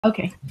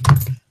Okay.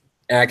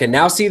 And I can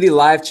now see the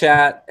live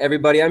chat.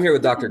 Everybody, I'm here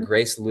with Dr.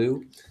 Grace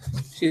Liu.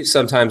 She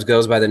sometimes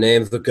goes by the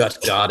name of the Gut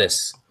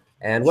Goddess.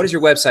 And what is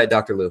your website,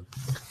 Dr. Liu?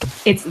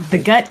 It's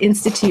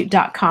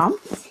thegutinstitute.com.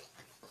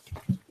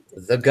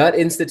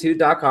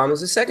 Thegutinstitute.com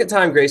is the second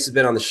time Grace has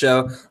been on the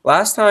show.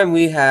 Last time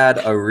we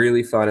had a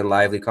really fun and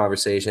lively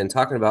conversation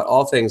talking about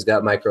all things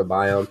gut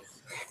microbiome.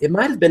 It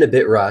might have been a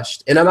bit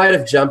rushed, and I might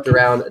have jumped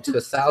around to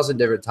 1,000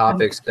 different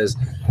topics because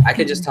I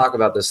could just talk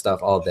about this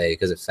stuff all day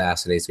because it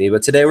fascinates me.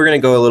 But today we're going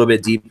to go a little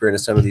bit deeper into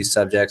some of these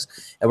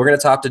subjects, and we're going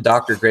to talk to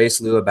Dr.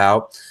 Grace Liu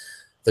about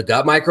the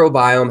gut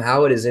microbiome,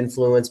 how it is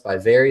influenced by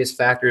various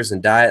factors in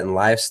diet and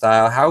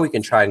lifestyle, how we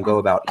can try and go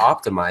about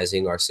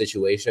optimizing our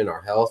situation,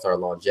 our health, our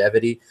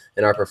longevity,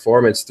 and our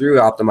performance through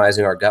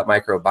optimizing our gut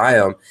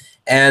microbiome.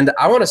 And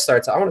I want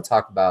to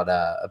talk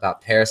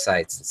about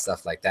parasites and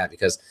stuff like that,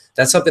 because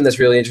that's something that's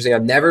really interesting.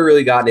 I've never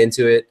really gotten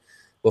into it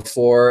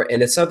before,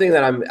 and it's something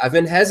that I've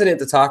been hesitant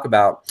to talk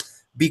about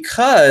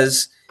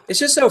because it's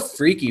just so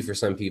freaky for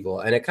some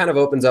people, and it kind of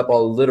opens up a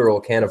literal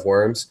can of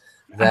worms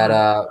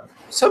that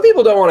some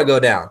people don't want to go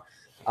down.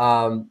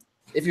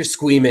 If you're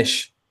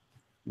squeamish,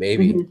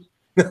 maybe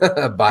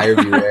buyer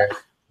beware.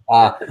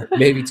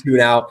 Maybe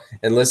tune out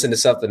and listen to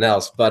something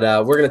else. But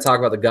we're going to talk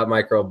about the gut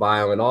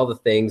microbiome and all the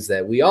things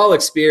that we all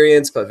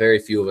experience, but very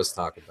few of us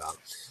talk about.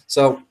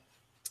 So,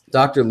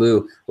 Dr.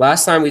 Liu,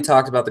 last time we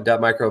talked about the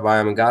gut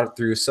microbiome and got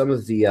through some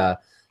of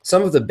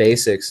the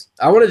basics.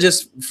 I want to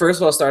just first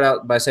of all start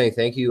out by saying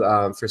thank you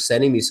for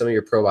sending me some of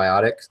your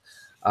probiotics.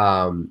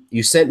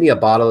 You sent me a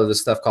bottle of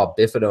this stuff called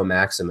Bifido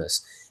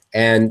Maximus.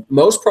 And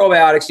most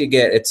probiotics you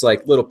get, it's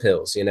like little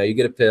pills. You know, you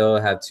get a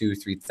pill, have 2,000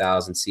 to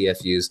 3,000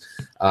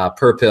 CFUs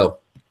per pill.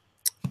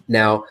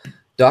 Now,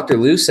 Dr.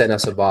 Liu sent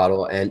us a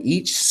bottle, and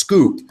each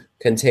scoop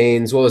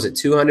contains, what was it,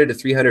 200 to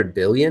 300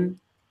 billion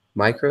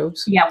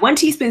microbes? Yeah, 1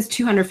 teaspoon is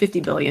 250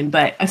 billion,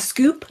 but a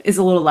scoop is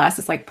a little less.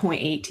 It's like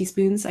 0.8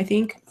 teaspoons, I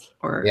think.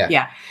 Or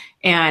yeah.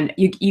 And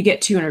you get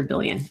 200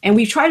 billion. And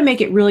we try to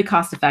make it really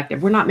cost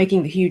effective. We're not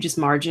making the hugest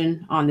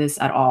margin on this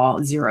at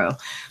all, zero.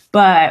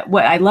 But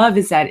what I love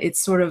is that it's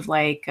sort of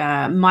like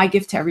my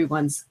gift to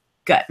everyone's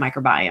gut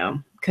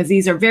microbiome, because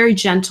these are very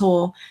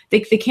gentle.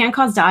 They can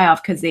cause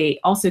die-off because they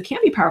also can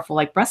be powerful,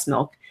 like breast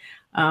milk.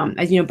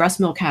 As you know, breast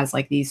milk has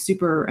like these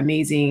super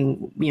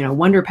amazing,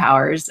 wonder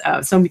powers.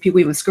 So many people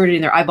even squirt it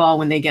in their eyeball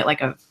when they get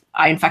like a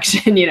eye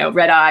infection,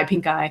 red eye,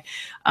 pink eye.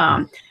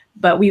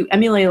 But we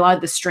emulate a lot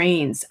of the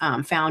strains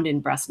found in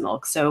breast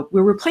milk. So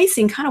we're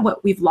replacing kind of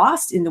what we've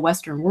lost in the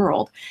Western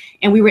world.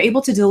 And we were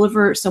able to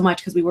deliver so much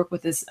because we work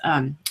with this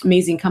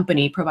amazing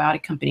company,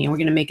 probiotic company, and we're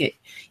going to make it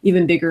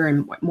even bigger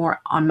and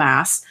more en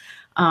masse.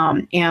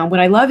 And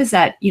what I love is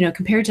that,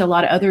 compared to a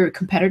lot of other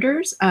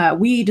competitors,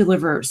 we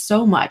deliver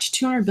so much,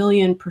 200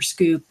 billion per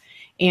scoop.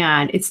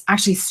 And it's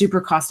actually super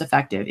cost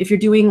effective. If you're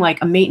doing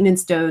like a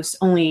maintenance dose,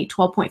 only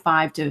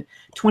 12.5 to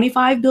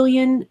 25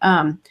 billion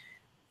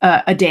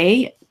a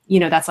day,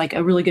 that's like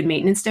a really good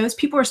maintenance dose.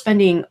 People are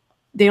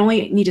they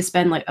only need to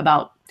spend like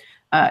about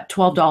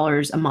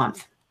 $12 a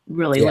month,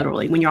 really,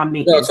 literally, when you're on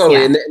maintenance. No, totally.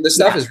 Yeah. And the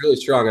stuff is really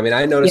strong. I mean,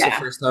 I noticed the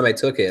first time I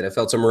took it, I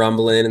felt some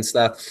rumbling and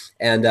stuff.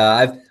 And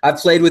I've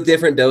played with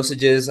different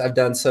dosages. I've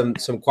done some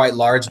quite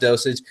large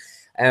dosage.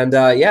 And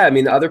I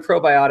mean, other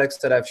probiotics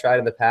that I've tried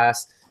in the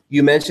past,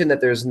 you mentioned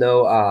that there's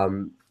no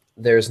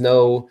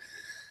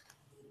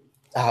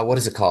what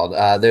is it called?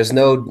 There's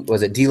no,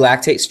 was it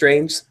delactate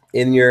strains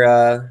in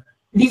your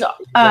these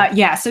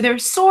are, so they're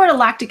sort of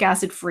lactic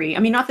acid free. I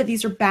mean, not that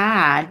these are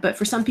bad, but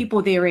for some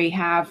people, they already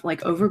have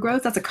like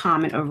overgrowth. That's a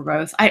common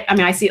overgrowth. I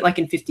mean, I see it like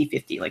in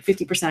 50-50, like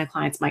 50% of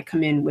clients might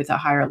come in with a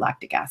higher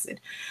lactic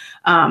acid.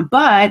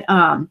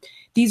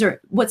 These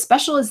are, what's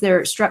special is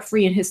they're strep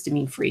free and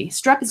histamine free.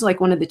 Strep is like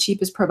one of the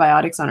cheapest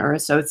probiotics on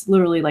earth. So it's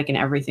literally like in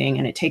everything.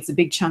 And it takes a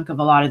big chunk of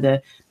a lot of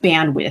the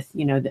bandwidth,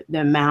 the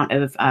amount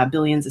of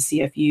billions of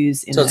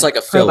CFUs in so it's like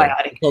a filler,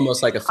 probiotic.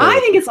 Almost like a filler. I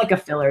think it's like a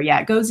filler. Yeah.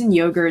 It goes in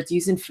yogurt. It's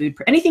used in food.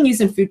 Anything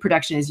used in food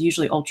production is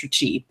usually ultra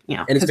cheap,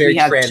 And it's very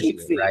transient,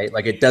 right?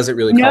 Like it doesn't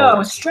really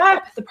colonize. No,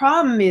 strep, the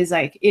problem is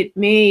like it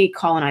may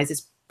colonize.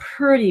 It's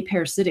pretty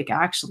parasitic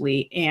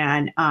actually.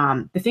 And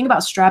the thing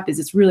about strep is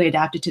it's really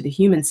adapted to the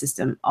human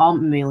system, all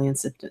mammalian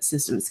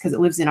systems, because it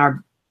lives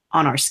on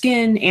our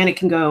skin, and it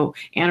can go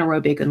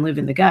anaerobic and live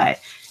in the gut.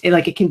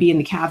 It can be in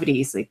the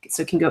cavities,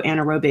 so it can go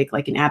anaerobic,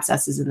 like in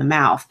abscesses in the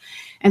mouth.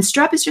 And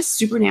strep is just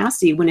super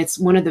nasty when it's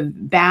one of the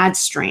bad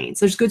strains.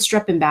 There's good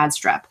strep and bad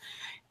strep.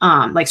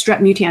 Like strep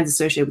mutans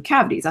associated with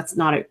cavities. That's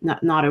not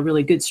a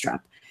really good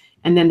strep.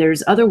 And then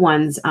there's other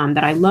ones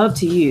that I love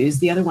to use.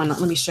 The other one,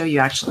 let me show you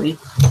actually.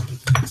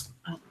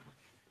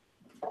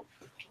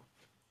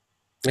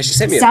 She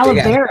sent me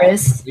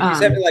Salaveris. She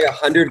sent me like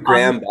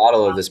 100-gram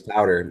bottle of this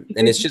powder,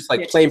 and it's just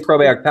like plain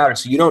probiotic powder.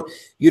 So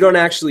you don't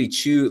actually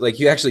chew, like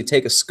you actually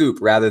take a scoop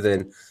rather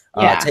than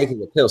taking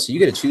the pill. So you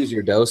get to choose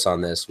your dose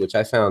on this, which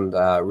I found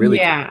really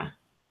cool.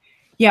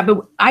 Yeah,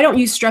 but I don't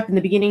use strep in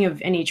the beginning of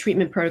any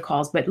treatment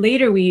protocols, but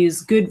later we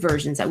use good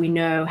versions that we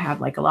know have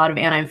like a lot of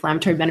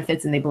anti-inflammatory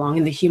benefits and they belong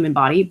in the human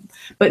body,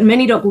 but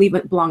many don't believe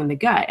it belong in the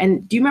gut.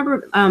 And do you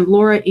remember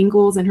Laura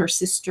Ingalls and her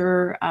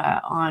sister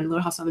on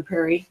Little House on the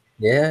Prairie?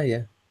 Yeah, yeah.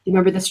 Do you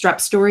remember the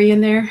strep story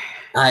in there?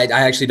 I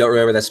actually don't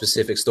remember that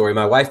specific story.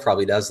 My wife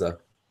probably does, though.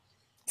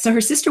 So her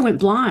sister went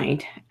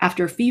blind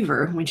after a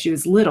fever when she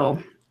was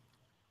little,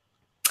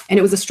 and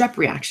it was a strep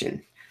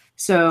reaction.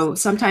 So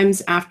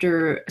sometimes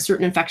after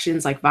certain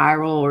infections like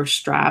viral or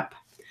strep,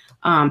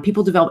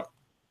 people develop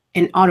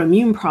an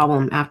autoimmune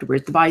problem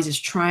afterwards. The body's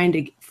just trying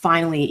to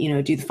finally,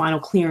 do the final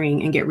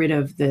clearing and get rid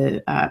of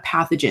the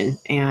pathogen.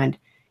 And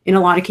in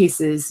a lot of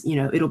cases,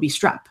 it'll be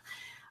strep,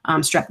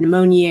 strep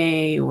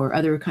pneumoniae or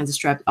other kinds of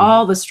strep.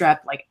 All the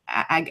strep, like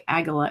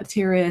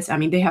Agalateris, I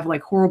mean, they have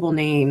like horrible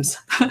names,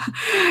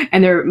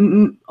 and they're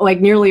like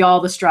nearly all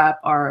the strep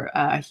are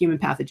human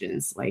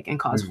pathogens, like, and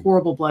cause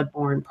horrible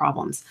bloodborne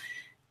problems.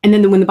 And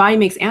then when the body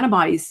makes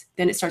antibodies,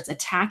 then it starts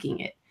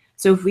attacking it.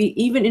 So if we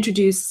even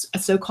introduce a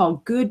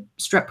so-called good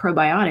strep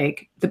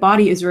probiotic, the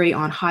body is very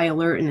on high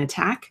alert and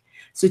attack.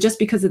 So just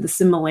because of the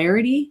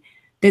similarity,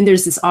 then there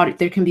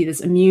can be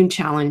this immune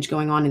challenge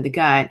going on in the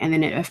gut, and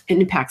then it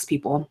impacts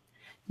people.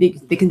 They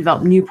can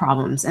develop new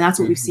problems. And that's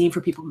what we've seen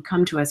for people who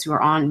come to us who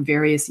are on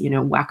various,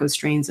 wacko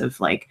strains of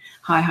like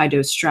high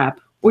dose strep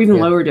or even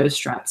lower dose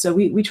strep. So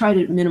we try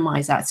to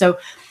minimize that. So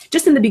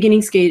just in the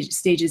beginning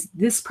stages,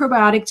 this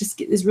probiotic just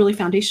is really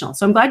foundational.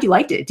 So I'm glad you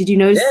liked it. Did you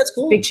notice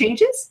big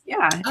changes?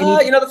 Yeah.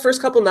 The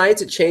first couple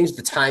nights it changed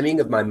the timing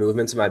of my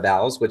movements in my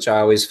bowels, which I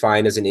always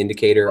find as an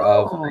indicator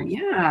of.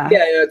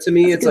 To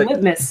me, it's like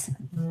litmus.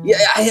 Yeah,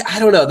 I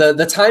don't know.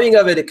 The timing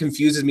of it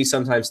confuses me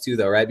sometimes too,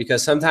 though, right?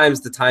 Because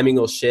sometimes the timing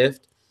will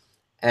shift,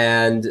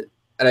 and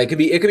it could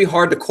be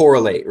hard to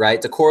correlate, right?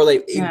 To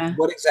correlate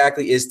what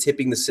exactly is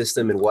tipping the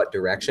system in what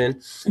direction.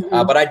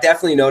 But I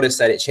definitely noticed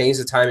that it changed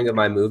the timing of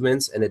my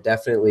movements, and it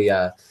definitely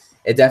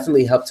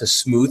helped to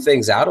smooth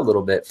things out a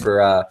little bit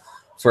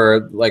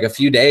for like a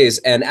few days.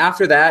 And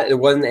after that, it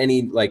wasn't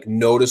any like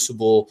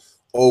noticeable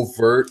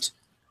overt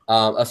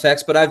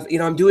effects. But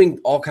I'm doing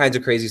all kinds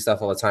of crazy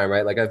stuff all the time,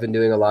 right? Like I've been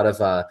doing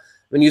I've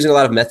been using a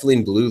lot of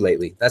methylene blue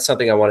lately. That's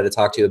something I wanted to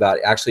talk to you about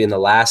actually in the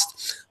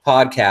last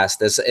podcast.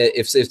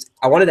 If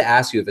I wanted to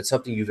ask you if it's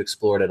something you've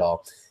explored at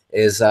all.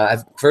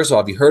 First of all,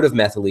 have you heard of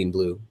methylene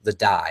blue, the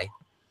dye?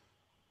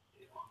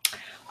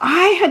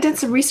 I had done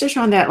some research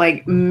on that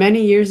like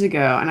many years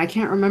ago, and I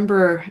can't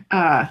remember.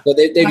 So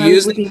they've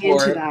used it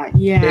into that.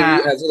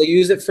 Yeah. They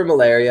use it for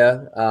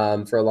malaria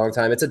for a long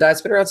time. It's a dye. It's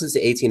been around since the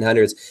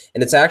 1800s,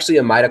 and it's actually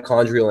a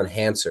mitochondrial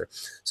enhancer.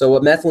 So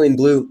what methylene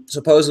blue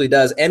supposedly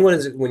does, and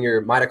when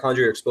your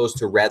mitochondria are exposed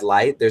to red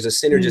light, there's a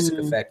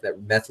synergistic effect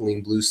that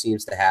methylene blue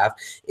seems to have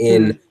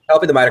in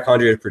helping the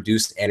mitochondria to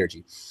produce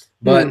energy.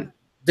 But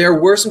there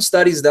were some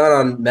studies done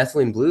on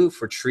methylene blue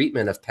for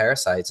treatment of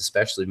parasites,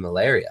 especially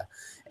malaria.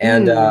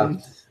 And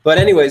but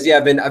anyways,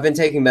 I've been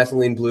taking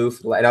methylene blue,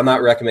 and I'm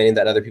not recommending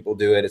that other people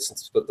do it.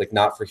 It's like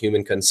not for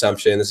human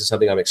consumption. This is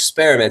something I'm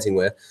experimenting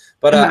with.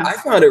 But I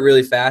found it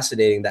really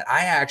fascinating that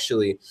I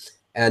actually,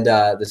 and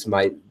this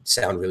might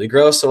sound really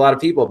gross to a lot of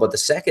people, but the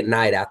second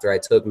night after I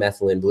took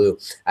methylene blue,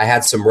 I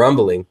had some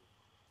rumbling.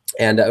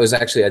 And it was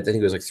actually, I think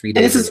it was like 3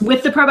 days. And this is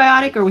with the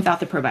probiotic or without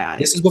the probiotic?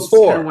 This is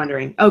before. I'm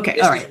wondering. Okay,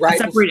 all right. Right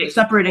separate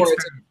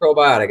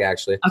probiotic,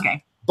 actually.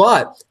 Okay.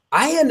 But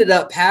I ended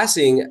up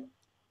passing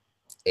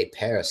a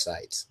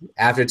parasite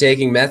after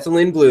taking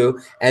methylene blue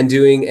and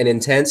doing an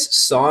intense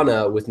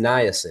sauna with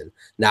niacin.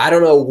 Now, I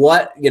don't know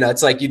what,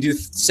 it's like you do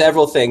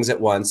several things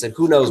at once, and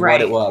who knows what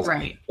it was.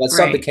 But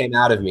something came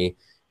out of me,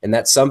 and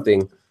that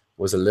something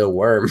was a little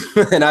worm.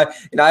 And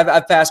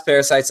I've passed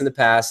parasites in the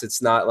past.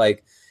 It's not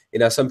like,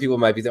 some people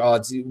might be,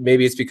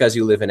 maybe it's because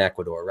you live in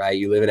Ecuador, right?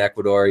 You live in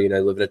Ecuador, you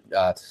live in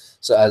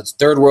a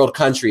third world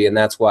country, and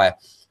that's why.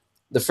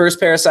 The first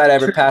parasite I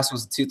ever passed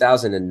was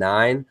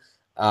 2009.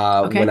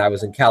 When I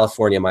was in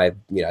California. I'd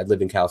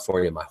lived in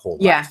California my whole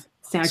life.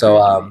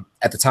 So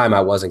at the time I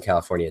was in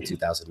California in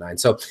 2009.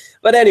 So,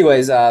 but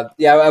anyways, I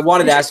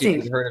wanted to ask you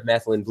if you've heard of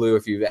methylene blue,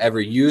 if you've ever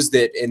used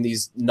it in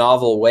these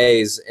novel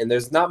ways. And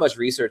there's not much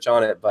research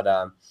on it, but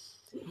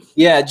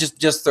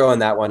just throwing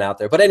that one out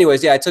there. But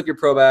anyways, I took your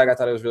probiotic. I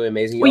thought it was really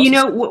amazing.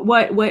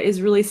 What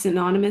is really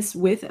synonymous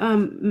with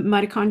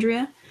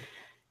mitochondria?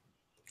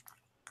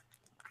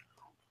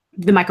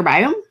 The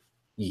microbiome.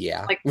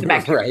 Yeah, like the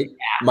bacteria. Right.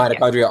 Yeah,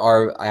 mitochondria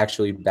are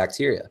actually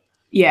bacteria.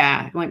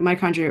 Yeah, like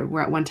mitochondria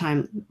were at one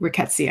time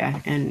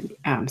rickettsia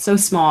and so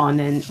small, and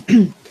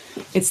then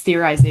it's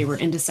theorized they were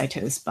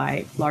endocytosed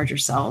by larger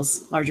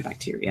cells, larger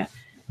bacteria.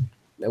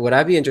 What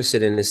I'd be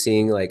interested in is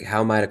seeing like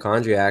how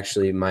mitochondria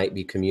actually might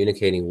be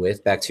communicating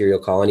with bacterial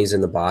colonies in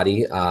the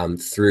body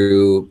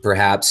through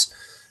perhaps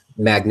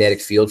magnetic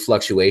field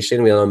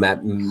fluctuation. We know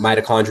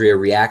mitochondria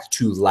react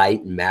to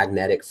light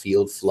magnetic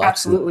field flux.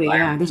 Absolutely,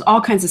 yeah. There's all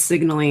kinds of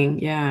signaling,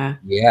 yeah.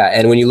 Yeah,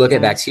 and when you look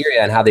at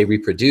bacteria and how they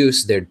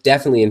reproduce, they're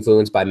definitely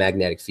influenced by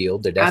magnetic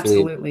field. They're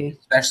definitely,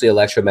 especially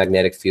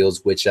electromagnetic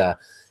fields, which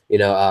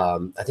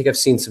I think I've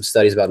seen some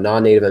studies about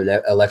non-native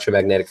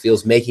electromagnetic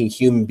fields making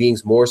human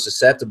beings more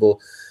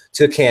susceptible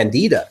to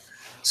candida.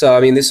 So,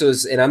 I mean, this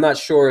was, and I'm not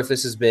sure if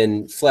this has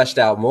been fleshed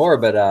out more,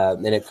 but,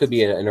 and it could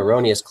be an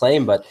erroneous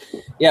claim, but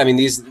yeah, I mean,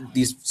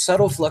 these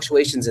subtle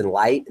fluctuations in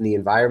light and the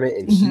environment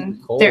and heat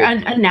and cold. They're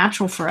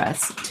unnatural for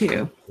us too.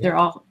 Yeah. They're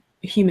all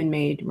human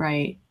made,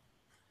 right?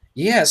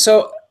 Yeah.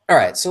 So, all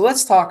right. So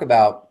let's talk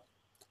about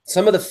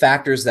some of the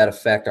factors that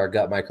affect our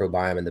gut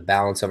microbiome and the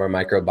balance of our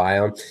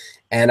microbiome.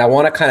 And I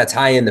want to kind of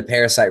tie in the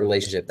parasite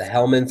relationship, the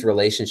Helminth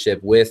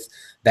relationship with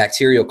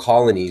bacterial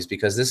colonies,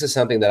 because this is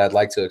something that I'd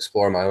like to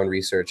explore in my own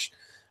research.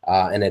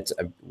 And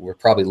we're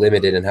probably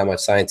limited in how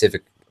much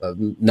scientific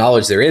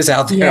knowledge there is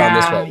out there on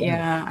this right now.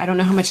 Yeah, I don't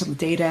know how much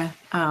data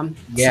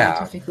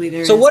scientifically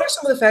there is. So what are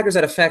some of the factors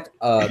that affect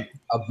the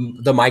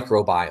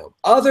microbiome,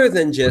 other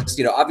than just,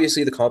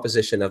 obviously the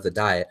composition of the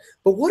diet,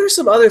 but what are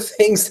some other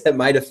things that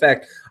might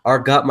affect our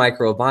gut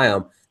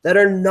microbiome that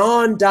are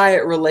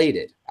non-diet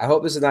related? I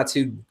hope this is not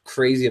too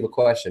crazy of a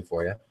question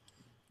for you.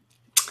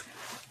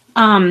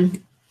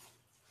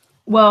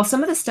 Well,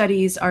 some of the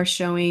studies are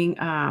showing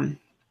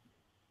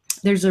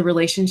there's a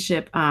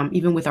relationship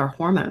even with our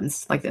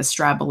hormones, like the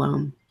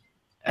estrobolome,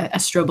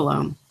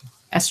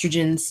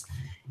 estrogens,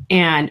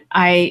 and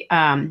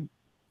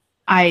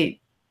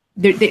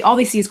all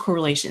they see is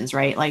correlations,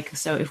 right? Like,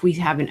 so if we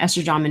have an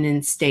estrogen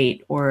dominant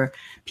state or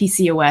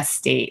PCOS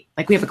state,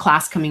 like we have a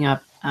class coming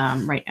up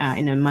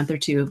in a month or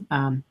two,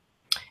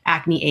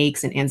 acne,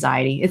 aches, and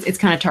anxiety. It's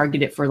kind of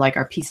targeted for like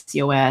our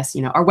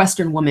PCOS, our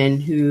Western woman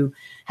who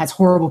has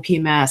horrible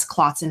PMS,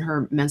 clots in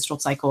her menstrual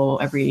cycle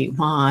every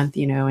month,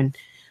 and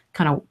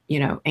kind of,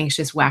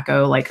 anxious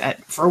wacko, like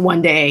for one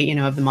day,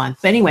 of the month.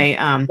 But anyway,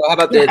 well, how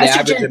about the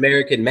average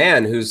American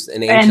man who's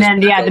an anxious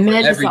and then, the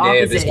men is the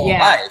opposite.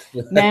 Life.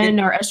 Men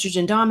are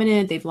estrogen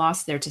dominant. They've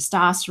lost their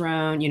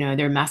testosterone,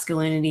 their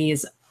masculinity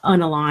is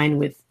unaligned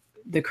with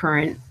the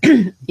current,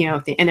 and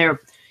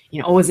they're,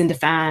 always in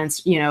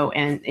defense,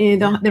 and they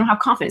don't have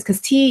confidence,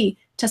 because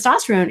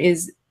testosterone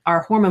is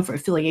our hormone for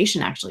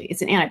affiliation. Actually,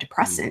 it's an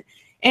antidepressant,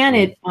 and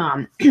it,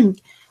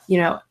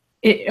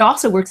 it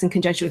also works in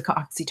conjunction with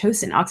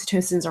oxytocin.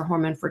 Oxytocin is our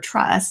hormone for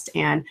trust,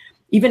 and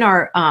even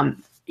our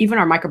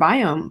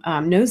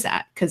microbiome knows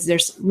that, because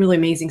there's really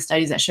amazing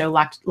studies that show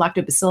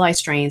lactobacilli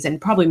strains,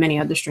 and probably many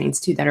other strains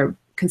too, that are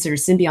considered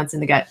symbionts in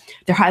the gut.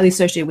 They're highly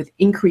associated with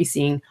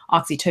increasing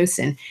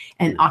oxytocin,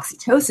 and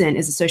oxytocin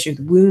is associated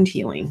with wound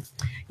healing.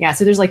 Yeah,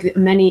 so there's like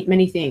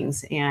many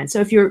things. And so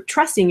if you're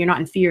trusting, you're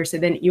not in fear. So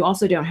then you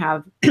also don't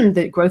have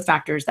the growth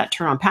factors that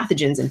turn on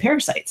pathogens and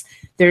parasites.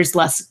 There's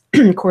less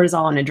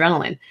cortisol and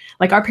adrenaline.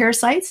 Like our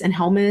parasites and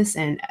Helminths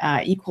and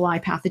E.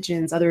 coli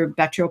pathogens, other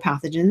bacterial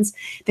pathogens,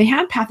 they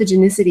have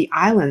pathogenicity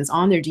islands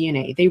on their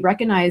DNA. They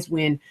recognize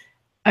when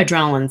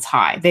adrenaline's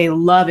high. They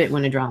love it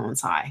when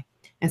adrenaline's high.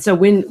 And so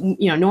when,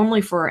 normally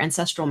for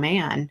ancestral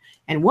man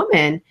and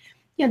woman,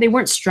 they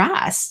weren't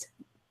stressed.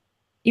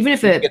 Even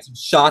if it get some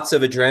shots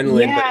of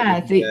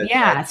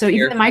adrenaline. So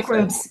even the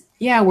microbes,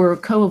 were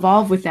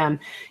co-evolved with them.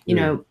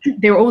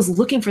 They were always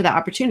looking for that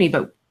opportunity.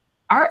 But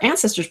our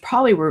ancestors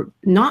probably were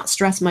not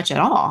stressed much at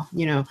all.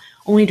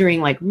 Only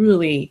during like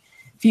really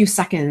few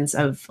seconds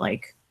of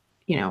like,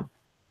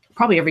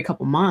 probably every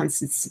couple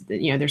months. It's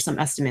there's some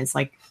estimates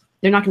like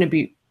they're not going to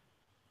be.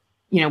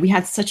 We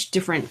had such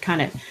different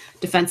kind of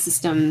defense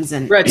systems,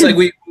 and right. It's like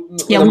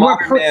the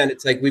modern man.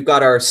 It's like we've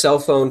got our cell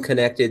phone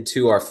connected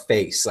to our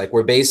face. Like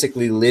we're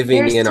basically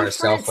living in our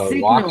cell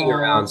phone, walking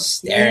around,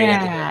 staring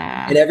at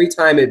it. And every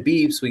time it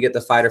beeps, we get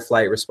the fight or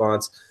flight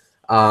response.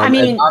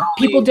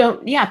 People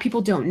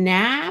don't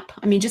nap.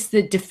 Just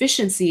the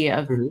deficiency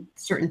of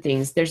certain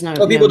things. There's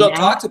no. People don't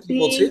talk to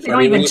people too. They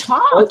don't even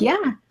talk.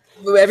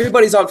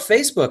 Everybody's on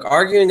Facebook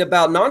arguing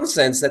about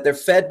nonsense that they're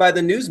fed by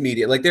the news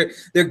media. Like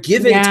they're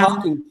given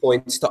talking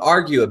points to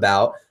argue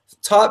about,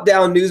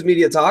 top-down news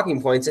media talking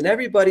points, and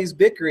everybody's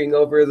bickering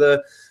over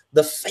the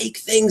fake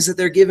things that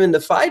they're given to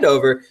fight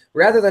over,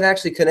 rather than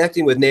actually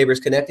connecting with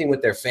neighbors, connecting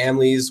with their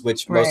families,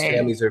 which most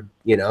families are,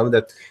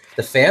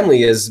 the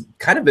family has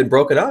kind of been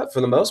broken up for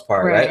the most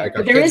part, right? Like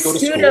there is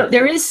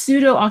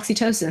pseudo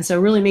oxytocin.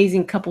 So really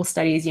amazing couple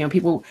studies,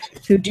 people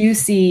who do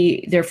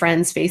see their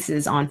friends'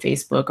 faces on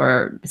Facebook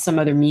or some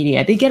other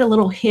media, they get a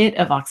little hit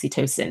of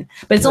oxytocin,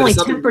 but it's only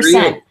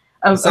 10%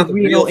 of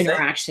real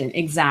interaction.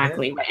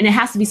 Exactly. Yeah. And it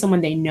has to be someone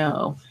they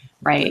know.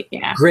 Right.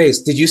 Yeah. Grace,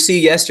 did you see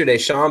yesterday?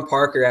 Sean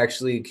Parker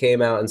actually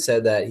came out and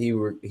said that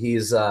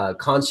he's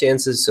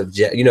conscientious of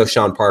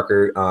Sean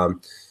Parker.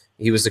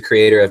 He was the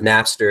creator of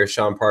Napster.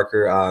 Sean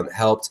Parker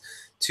helped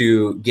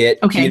to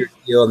get Peter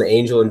Thiel and the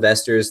angel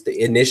investors.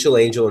 The initial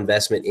angel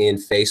investment in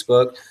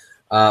Facebook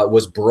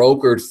was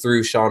brokered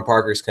through Sean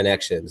Parker's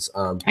connections.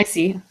 I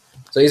see.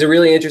 So he's a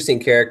really interesting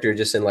character,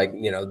 just in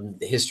the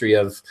history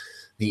of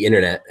the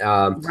internet.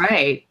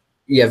 Right.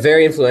 Yeah,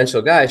 very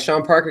influential guy.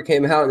 Sean Parker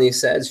came out and he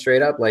said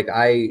straight up,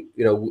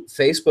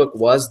 Facebook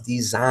was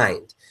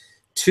designed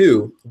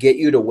to get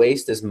you to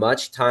waste as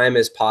much time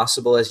as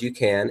possible as you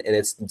can. And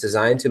it's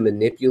designed to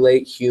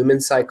manipulate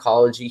human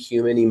psychology,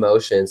 human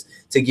emotions,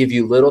 to give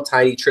you little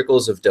tiny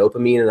trickles of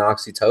dopamine and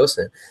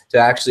oxytocin to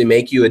actually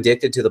make you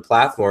addicted to the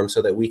platform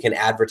so that we can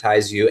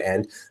advertise you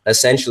and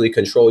essentially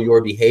control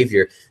your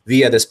behavior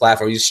via this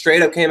platform. You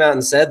straight up came out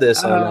and said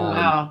this on,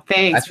 wow.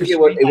 Thanks. I forget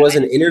what it was,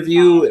 an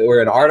interview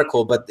or an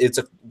article, but it's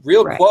a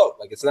real quote.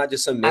 Like, it's not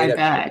just some made up.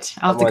 I bet.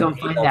 I'll have to go and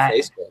find that.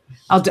 Facebook.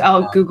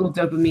 I'll Google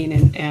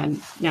dopamine and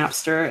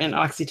Napster and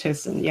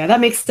oxytocin. Yeah,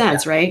 that makes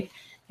sense, right?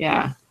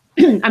 Yeah.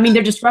 I mean,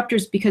 they're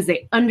disruptors because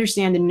they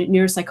understand the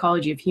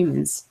neuropsychology of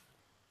humans.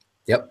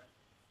 Yep.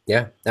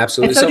 Yeah,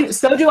 absolutely.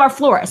 So do our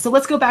flora. So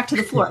let's go back to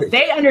the flora.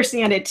 They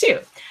understand it too.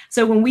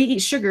 So when we eat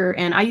sugar,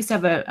 and I used to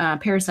have a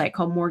parasite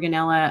called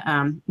Morganella,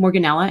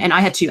 and I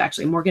had two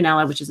actually,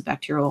 Morganella, which is a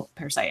bacterial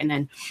parasite, and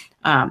then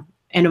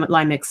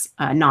Endolymix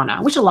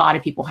nana, which a lot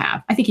of people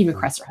have. I think even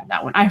Cresser had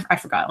that one. I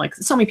forgot. Like,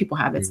 so many people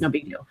have it. It's no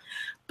big deal.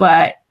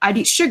 But I'd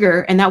eat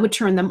sugar, and that would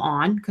turn them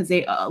on because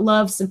they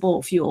love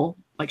simple fuel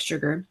like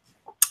sugar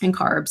and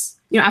carbs.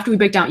 You know, after we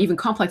break down even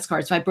complex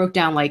carbs, if I broke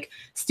down like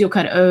steel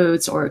cut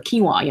oats or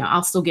quinoa, you know,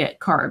 I'll still get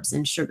carbs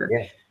and sugar.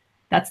 Yeah.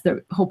 That's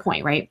the whole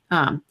point, right?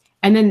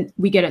 And then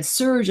we get a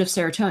surge of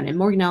serotonin.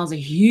 Morganella is a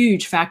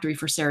huge factory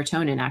for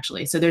serotonin,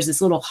 actually. So there's this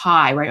little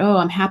high, right? Oh,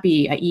 I'm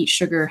happy. I eat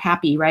sugar,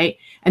 happy, right?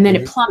 And then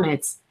it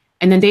plummets.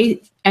 And then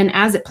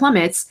as it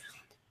plummets,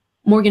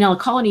 Morganella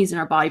colonies in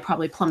our body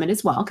probably plummet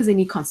as well because they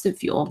need constant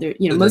fuel. They're,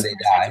 you know, most they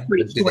die.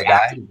 Do they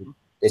die?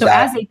 So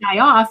as they die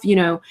off, you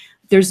know,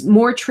 there's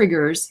more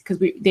triggers because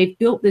they've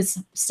built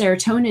this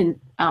serotonin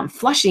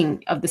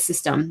flushing of the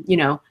system, you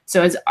know.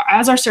 So as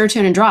our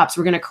serotonin drops,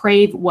 we're going to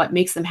crave what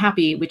makes them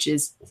happy, which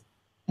is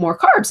more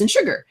carbs and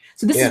sugar.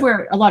 So this is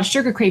where a lot of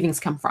sugar cravings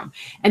come from.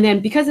 And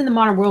then because in the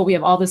modern world, we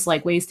have all this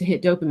like ways to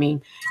hit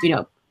dopamine, you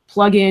know,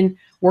 plug in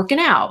working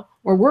out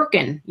or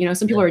working, you know,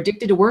 some people are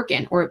addicted to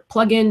working, or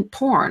plug in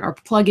porn, or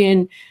plug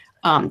in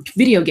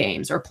video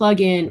games, or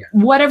plug in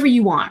whatever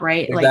you want,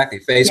 right? Exactly.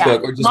 Like,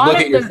 Facebook, or just look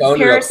at your phone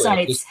real quick.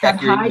 Parasites have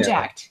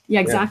hijacked.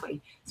 Yeah,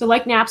 exactly. So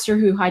like Napster,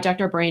 who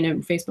hijacked our brain,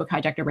 and Facebook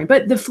hijacked our brain,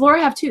 but the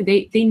flora have too.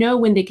 They know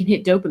when they can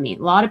hit dopamine.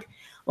 A lot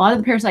of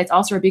the parasites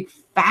also are big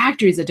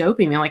factories of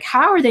dopamine. Like,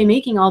 how are they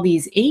making all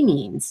these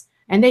amines?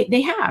 And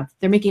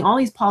they're making all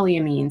these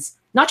polyamines,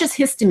 not just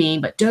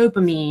histamine, but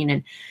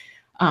dopamine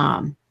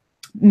and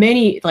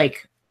many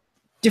like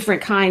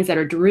different kinds that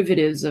are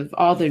derivatives of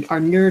all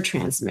our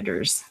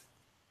neurotransmitters.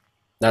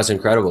 That's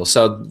incredible.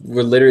 So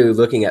we're literally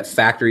looking at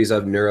factories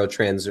of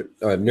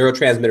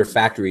neurotransmitter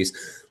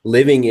factories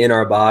living in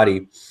our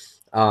body.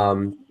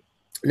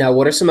 Now,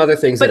 what are some other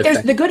things? But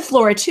there's the good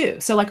flora too.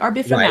 So like our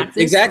bifidobacter,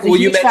 exactly. Well,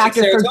 you mentioned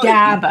factor for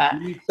GABA.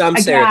 Some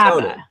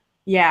serotonin. GABA.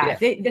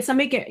 Yeah. Some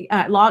make it.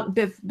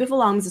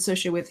 Bifidobacter is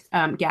associated with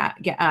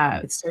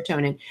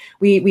serotonin.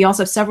 We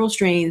also have several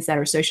strains that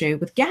are associated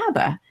with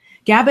GABA.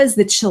 GABA is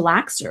the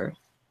chillaxer.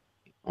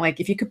 Like,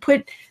 if you could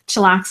put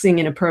chillaxing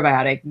in a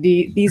probiotic,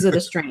 these are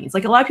the strains.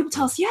 Like, a lot of people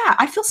tell us, yeah,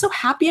 I feel so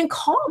happy and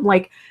calm.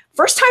 Like,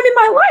 first time in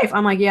my life.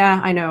 I'm like, yeah,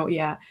 I know.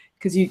 Yeah.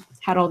 Because you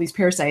had all these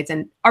parasites.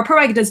 And our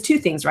probiotic does two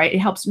things, right? It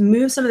helps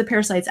move some of the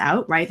parasites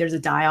out, right? There's a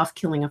die-off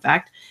killing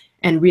effect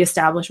and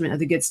reestablishment of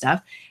the good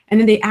stuff. And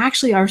then they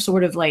actually are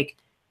sort of like,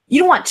 you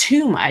don't want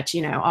too much,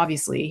 you know,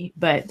 obviously,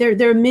 but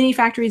there are many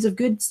factories of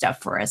good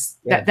stuff for us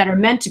that are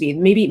meant to be.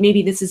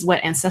 Maybe this is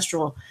what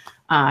ancestral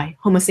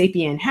Homo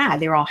sapien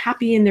had. They were all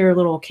happy in their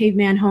little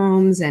caveman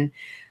homes and,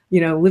 you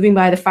know, living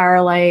by the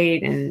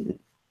firelight and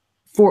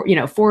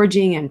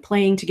foraging and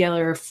playing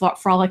together,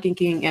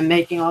 frolicking and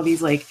making all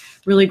these like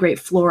really great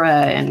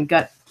flora and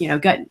gut.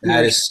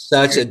 That is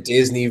such a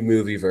Disney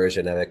movie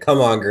version of it.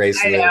 Come on, Grace.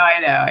 I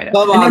know.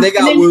 Come on, they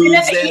got wounds. And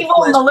then the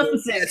evil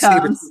Maleficent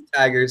comes.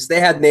 Tigers. They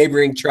had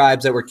neighboring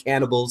tribes that were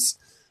cannibals.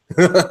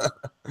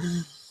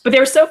 But they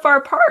were so far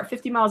apart,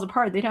 50 miles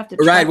apart. They'd have to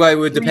well, it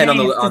would depend on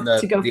the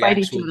to go fight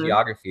each actual other.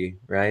 Geography,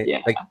 right? Yeah.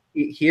 Like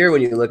here,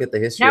 when you look at the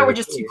history. Now we're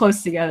just too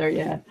close together.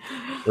 Yeah.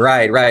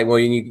 Right. Well,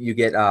 you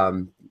get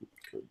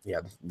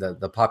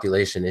the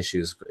population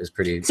issues is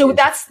pretty. So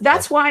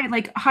that's why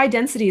like high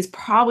density is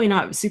probably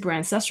not super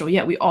ancestral.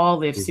 Yet we all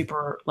live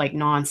super like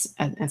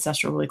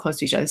non-ancestral, really close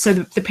to each other. So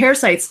the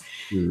parasites.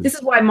 This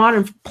is why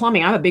modern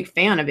plumbing. I'm a big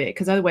fan of it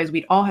because otherwise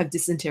we'd all have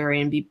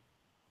dysentery and be,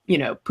 you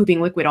know,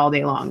 pooping liquid all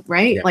day long,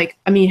 right? Yeah. Like,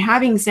 I mean,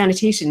 having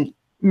sanitation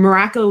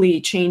miraculously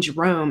changed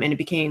Rome and it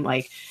became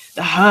like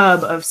the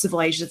hub of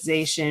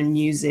civilization,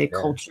 music,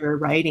 culture,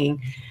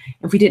 writing.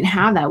 If we didn't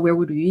have that, where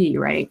would we be,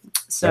 right?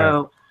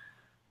 So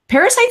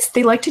parasites,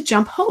 they like to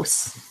jump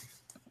hosts.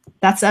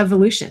 That's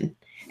evolution.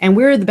 And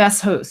we're the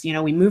best hosts. You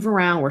know, we move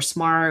around, we're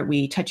smart,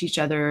 we touch each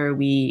other,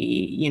 we,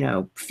 you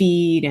know,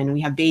 feed, and we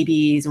have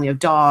babies, and we have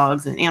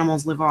dogs, and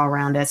animals live all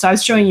around us. So I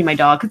was showing you my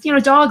dog, because, you know,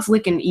 dogs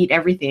lick and eat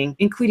everything,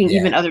 including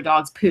even other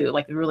dogs' poo,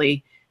 like the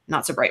really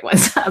not so bright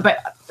ones.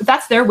 But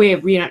that's their way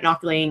of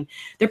re-inoculating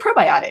their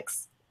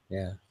probiotics.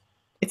 Yeah.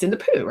 It's in the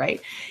poo, right?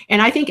 And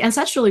I think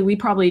ancestrally, we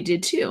probably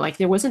did too. Like,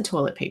 there wasn't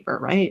toilet paper,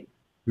 right?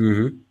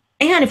 Mm-hmm.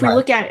 And if we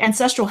look at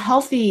ancestral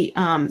healthy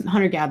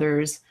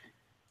hunter-gatherers,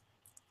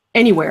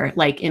 anywhere,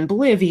 like in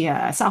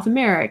Bolivia, South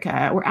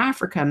America, or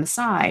Africa,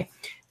 Maasai,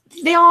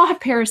 they all have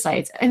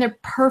parasites and they're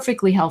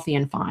perfectly healthy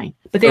and fine.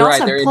 But they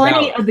also have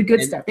plenty of the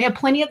good stuff. They have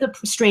plenty of the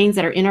strains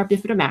that are in our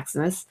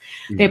Bifidomaximus.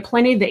 They have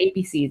plenty of the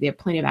ABCs. They have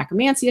plenty of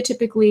Akkermansia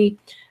typically.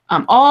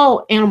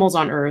 All animals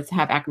on Earth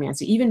have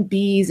Akkermansia, even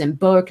bees and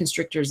boa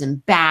constrictors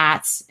and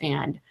bats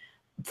and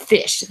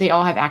fish. They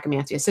all have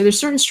Akkermansia. So there's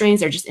certain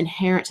strains that are just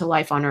inherent to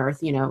life on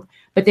Earth, you know,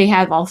 but they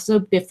have also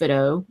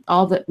Bifido.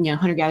 All the, you know,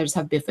 hunter-gatherers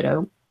have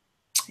Bifido.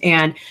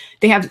 And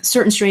they have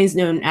certain strains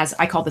known as,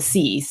 I call the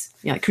C's,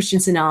 you know, like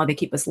Christiansenella, they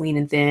keep us lean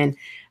and thin.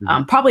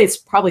 It's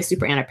probably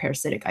super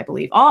antiparasitic, I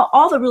believe.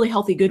 All the really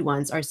healthy good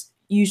ones are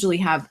usually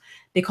have,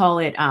 they call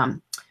it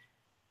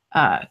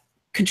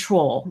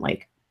control,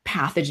 like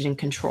pathogen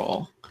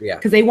control. Yeah.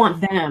 Because they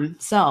want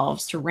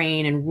themselves to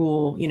reign and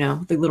rule, you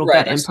know, the little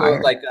gut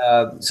empire.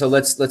 So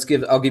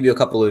I'll give you a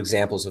couple of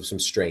examples of some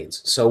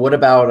strains. So what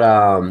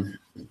about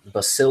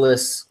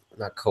Bacillus?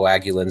 Not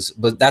coagulans,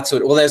 but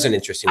there's an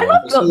interesting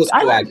one. Bacillus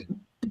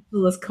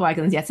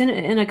coagulans, yes,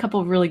 in a couple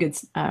of really good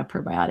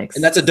probiotics.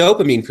 And that's a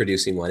dopamine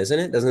producing one, isn't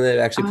it? Doesn't it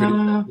actually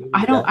produce?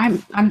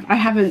 I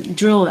haven't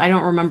drilled. I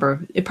don't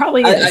remember. It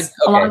probably is.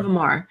 A lot of them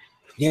are.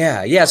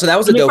 Yeah. So that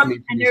was a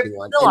dopamine producing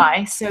one.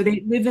 Villi, so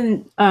they live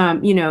in,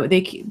 you know,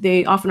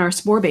 they often are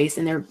spore based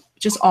and they're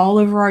just all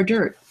over our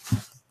dirt.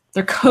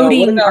 They're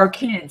coating our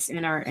kids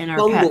and our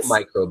fungal pets.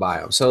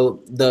 Microbiome.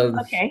 So the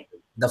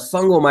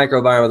fungal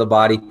microbiome of the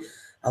body.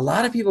 A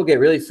lot of people get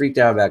really freaked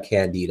out about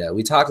Candida.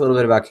 We talked a little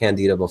bit about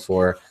Candida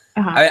before.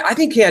 I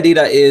think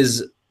Candida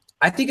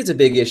I think it's a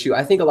big issue.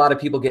 I think a lot of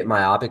people get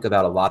myopic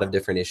about a lot of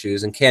different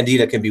issues, and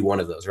Candida can be one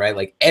of those, right?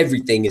 Like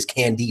everything is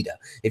Candida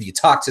if you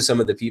talk to some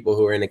of the people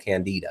who are in a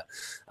Candida.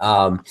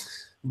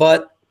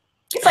 But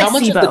it's like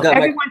SIBO.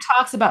 Everyone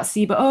talks about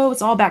SIBO. Oh,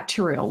 it's all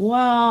bacterial.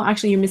 Well,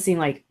 actually, you're missing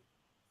like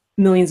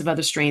millions of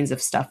other strains of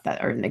stuff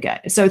that are in the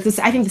gut. So I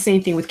think the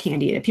same thing with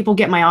Candida. People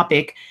get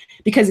myopic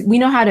because we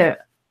know how to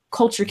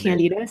culture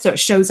Candida, so it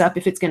shows up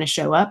if it's going to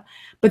show up.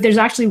 But there's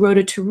actually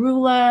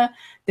Rhodotorula.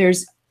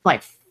 There's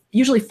like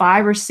usually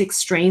 5 or 6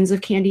 strains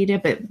of Candida,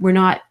 but we're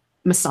not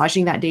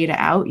massaging that data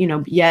out, you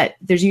know, yet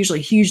there's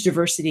usually huge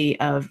diversity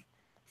of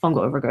fungal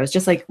overgrowths,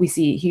 just like we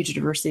see huge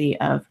diversity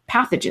of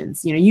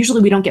pathogens. You know,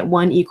 usually we don't get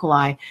one E.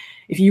 coli.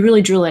 If you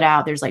really drill it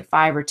out, there's like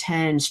 5 or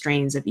 10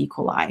 strains of E.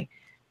 coli.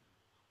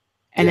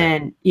 And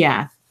then,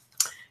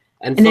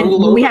 And then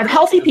when we have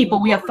healthy people,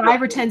 we have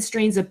 5 or 10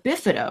 strains of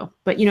Bifido.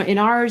 But, you know, in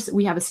ours,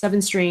 we have a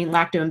 7-strain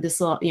lacto and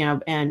bacillus, you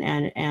know,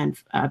 and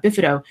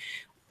Bifido.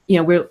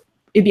 You know,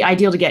 it'd be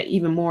ideal to get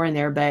even more in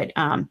there. But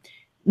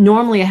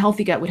normally a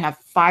healthy gut would have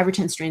 5 or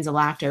 10 strains of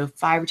lacto,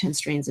 5 or 10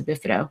 strains of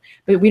Bifido.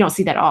 But we don't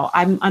see that at all.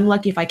 I'm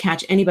lucky if I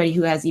catch anybody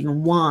who has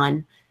even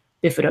one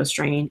Bifido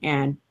strain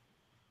and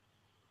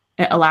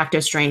a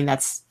lacto strain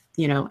that's,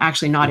 you know,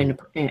 actually not in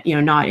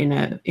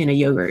a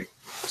yogurt.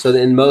 So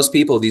in most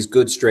people, these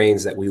good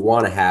strains that we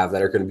want to have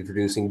that are going to be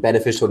producing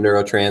beneficial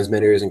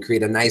neurotransmitters and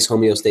create a nice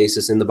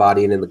homeostasis in the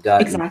body and in the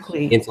gut,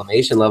 exactly,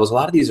 inflammation levels, a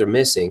lot of these are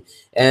missing.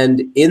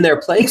 And in their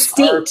place,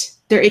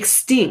 they're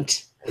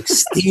extinct.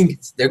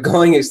 They're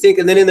going extinct.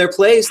 And then in their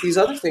place, these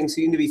other things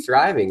seem to be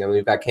thriving. I mean,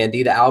 we've got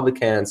Candida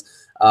albicans,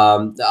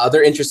 the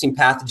other interesting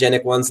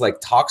pathogenic ones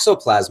like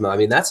Toxoplasma. I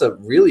mean, that's a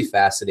really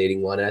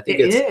fascinating one. And I think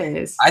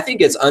I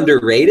think it's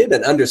underrated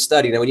and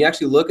understudied. And when you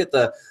actually look at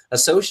the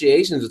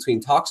associations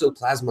between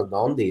Toxoplasma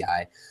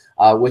gondii,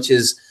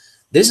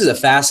 this is a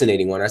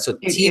fascinating one. Right? So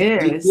do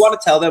you want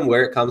to tell them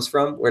where it comes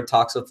from, where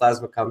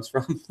Toxoplasma comes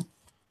from?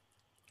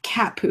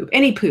 Cat poop,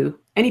 any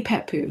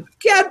pet poo.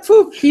 Cat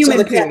poop.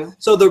 Human poo.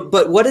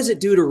 But what does it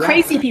do to rats?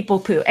 Crazy people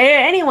poo.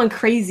 Anyone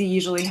crazy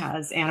usually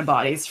has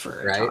antibodies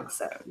for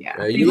toxo. Yeah.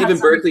 Right. You live in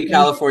Berkeley,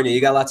 California.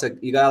 You got lots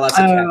of cats.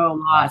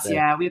 Lots.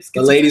 Yeah. We have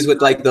the ladies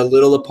with like the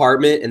little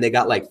apartment and they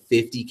got like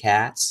 50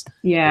 cats.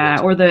 Yeah.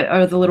 Or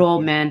the little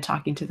old men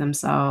talking to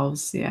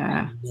themselves.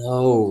 Yeah.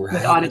 No, right.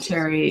 With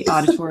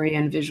auditory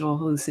and visual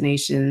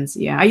hallucinations.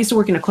 Yeah. I used to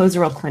work in a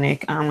closed-world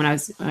clinic when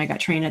I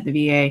got trained at the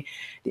VA.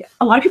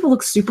 A lot of people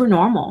look super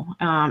normal.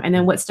 And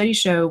then what studies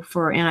show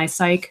for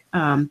anti-psych,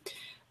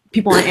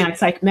 people on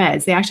anti-psych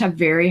meds, they actually have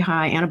very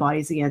high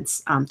antibodies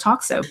against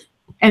toxo.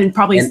 And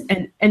probably,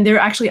 and there are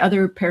actually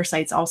other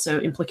parasites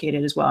also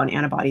implicated as well, and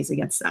antibodies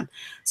against them.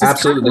 So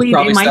absolutely,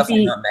 there's probably stuff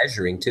I'm not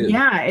measuring too.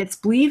 Yeah, it's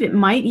believed it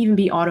might even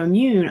be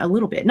autoimmune a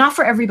little bit. Not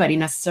for everybody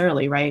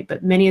necessarily, right?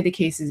 But many of the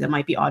cases it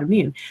might be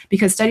autoimmune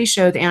because studies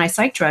show the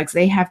anti-psych drugs,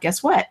 they have,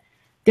 guess what?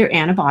 They're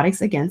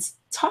antibiotics against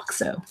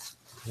toxo.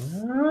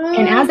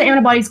 And as the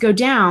antibodies go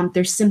down,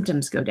 their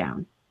symptoms go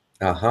down.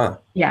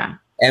 Yeah.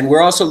 And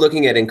we're also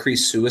looking at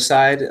increased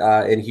suicide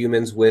in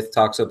humans with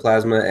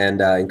Toxoplasma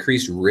and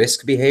increased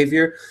risk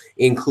behavior,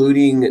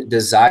 including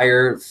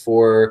desire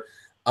for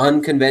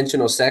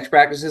unconventional sex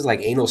practices like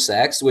anal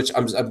sex, which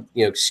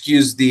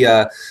excuse the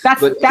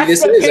that's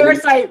the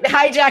parasite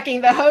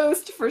hijacking the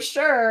host for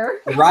sure.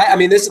 Right. I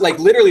mean, this is like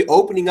literally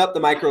opening up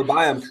the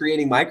microbiome,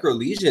 creating micro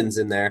lesions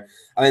in there.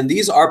 I mean,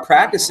 these are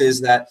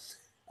practices that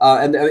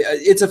And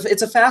it's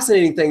a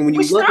fascinating thing when you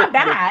Which look is not at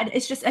bad.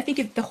 It's just, I think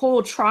if the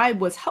whole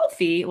tribe was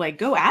healthy, like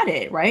go at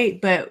it,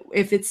 right? But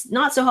if it's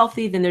not so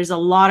healthy, then there's a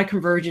lot of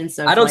convergence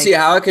of I don't see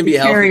how it can be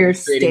healthy carrier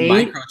creating state.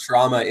 micro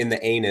trauma in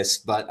the anus,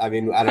 but I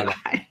mean, I don't know.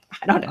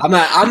 I don't know.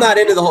 I'm not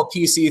into the whole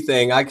PC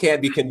thing. I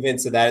can't be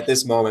convinced of that at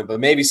this moment,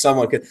 but maybe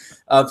someone could.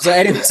 So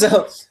anyway,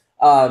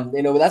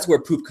 you know, that's where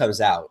poop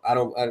comes out.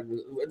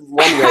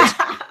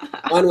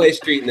 One way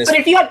street in this. But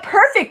if you had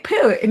perfect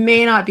poo, it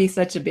may not be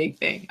such a big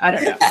thing. I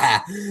don't know.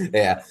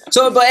 Yeah.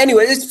 So, but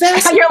anyway, it's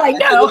fascinating. You're like,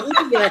 no,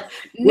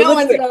 no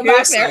one's going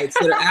back there. Parasites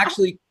that are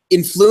actually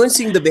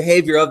influencing the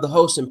behavior of the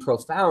host in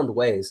profound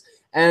ways.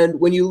 And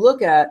when you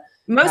look at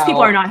most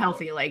people are not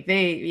healthy. Like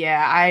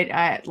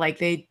I like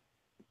they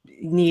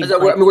need.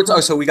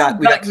 So we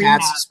got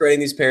cats spreading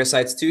these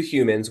parasites to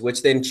humans,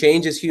 which then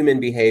changes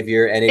human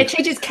behavior, and it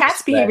changes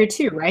cats' behavior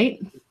too, right?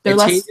 It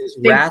changes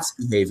rats'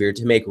 behavior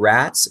to make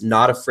rats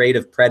not afraid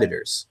of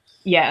predators.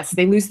 Yes,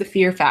 they lose the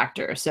fear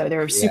factor, so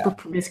they're super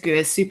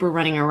promiscuous, super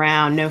running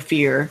around, no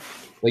fear.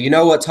 Well, you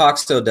know what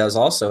Toxto does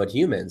also in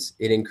humans?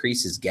 It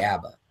increases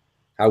GABA.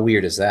 How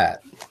weird is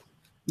that?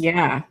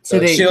 Yeah, so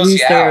they chills lose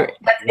you their out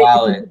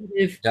while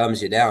it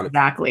dumbs you down.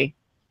 Exactly.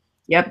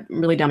 Yep,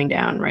 really dumbing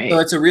down, right? So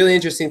it's a really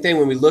interesting thing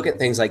when we look at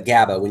things like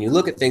GABA. When you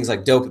look at things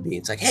like dopamine,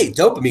 it's like, hey,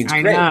 dopamine's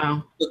great.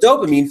 Well,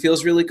 dopamine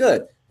feels really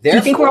good. Therefore, do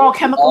you think we're all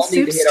chemical soups? We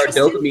need to hit our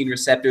dopamine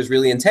receptors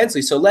really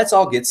intensely. So let's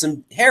all get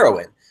some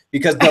heroin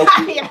because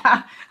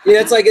dopamine.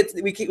 It's like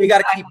we got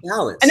to keep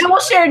balance. And then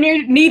we'll share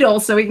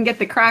needles so we can get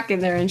the crack in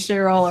there and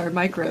share all our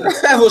microbes.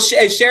 We'll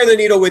share the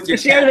needle with your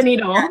share the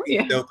needle.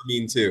 Yeah.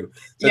 Dopamine too.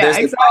 So yeah, there's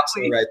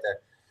exactly. the right there.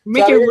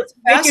 Make your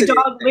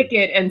dog lick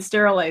it and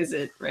sterilize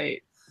it,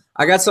 right?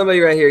 I got somebody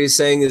right here. He's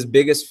saying his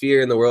biggest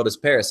fear in the world is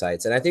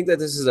parasites. And I think that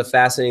this is a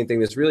fascinating thing.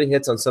 This really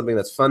hits on something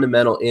that's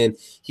fundamental in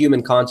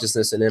human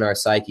consciousness and in our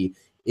psyche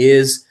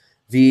is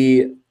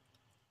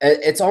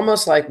it's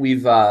almost like we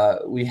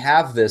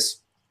have this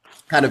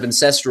kind of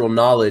ancestral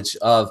knowledge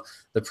of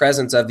the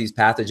presence of these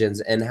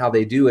pathogens and how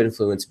they do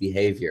influence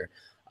behavior.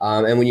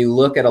 And when you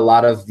look at a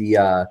lot of the,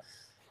 a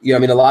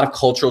lot of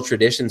cultural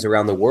traditions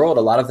around the world,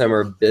 a lot of them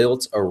are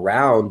built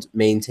around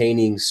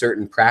maintaining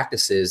certain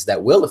practices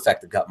that will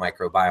affect the gut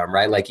microbiome,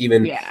 right? Like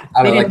even,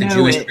 I don't know, like the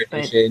Jewish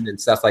tradition and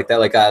stuff like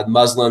that. Like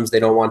Muslims, they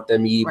don't want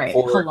them to eat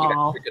pork,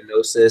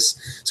 trichinosis.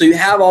 So you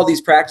have all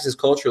these practices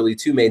culturally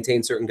to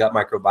maintain certain gut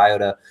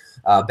microbiota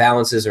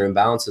balances or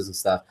imbalances and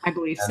stuff. I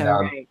believe so,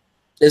 right.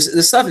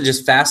 This stuff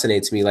just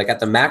fascinates me, like at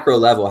the macro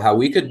level, how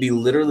we could be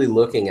literally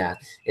looking at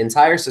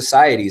entire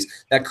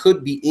societies that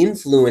could be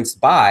influenced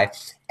by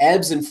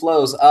ebbs and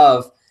flows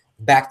of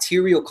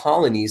bacterial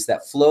colonies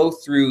that flow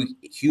through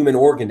human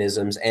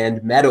organisms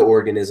and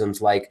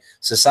meta-organisms like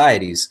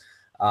societies.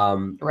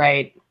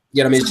 Right.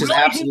 You know what I mean? It's just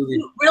absolutely...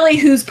 Really,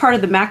 who's part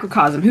of the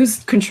macrocosm?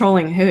 Who's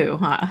controlling who,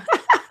 huh?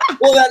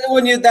 Well,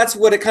 that's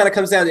what it kind of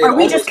comes down to. Are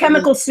we just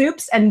chemical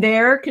soups and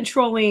they're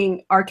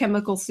controlling our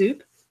chemical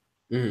soup?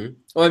 Mm-hmm.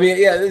 Well, I mean,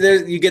 yeah,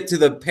 you get to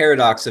the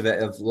paradox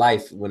of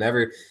life.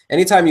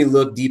 Anytime you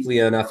look deeply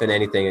enough in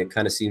anything, it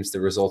kind of seems to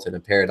result in a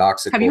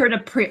paradoxical. Have you heard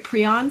of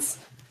prions?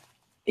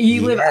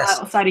 You live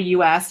outside of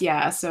U.S.,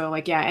 yeah. So,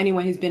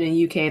 anyone who's been in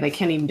U.K., they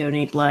can't even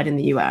donate blood in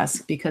the U.S.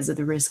 because of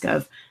the risk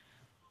of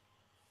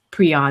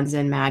prions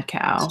and mad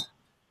cow.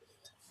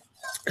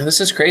 This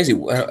is crazy.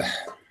 All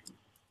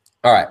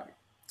right,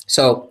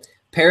 so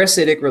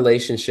parasitic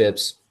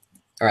relationships.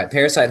 All right,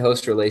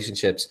 parasite-host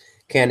relationships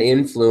can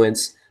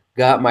influence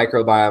gut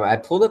microbiome. I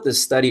pulled up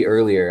this study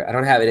earlier. I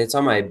don't have it. It's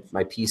on my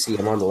PC.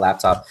 I'm on the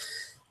laptop.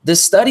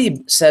 This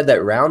study said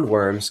that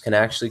roundworms can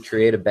actually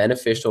create a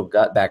beneficial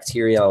gut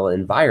bacterial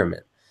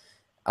environment.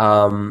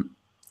 Are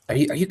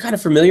you kind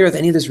of familiar with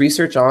any of this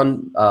research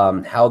on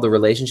how the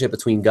relationship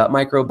between gut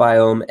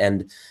microbiome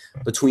and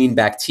between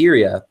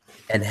bacteria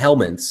and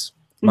helminths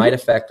might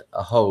affect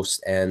a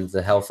host and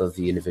the health of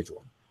the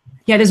individual?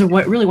 Yeah, there's a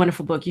really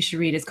wonderful book you should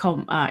read. It's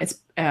called it's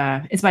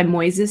by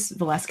Moises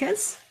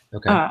Velasquez.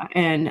 Okay.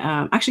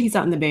 Actually, he's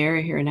out in the Bay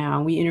Area here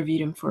now. We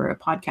interviewed him for a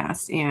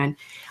podcast, and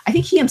I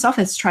think he himself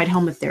has tried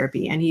helminth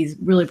therapy, and he's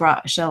really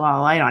shed a lot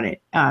of light on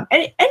it.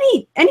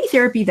 Any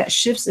therapy that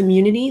shifts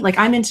immunity, like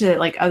I'm into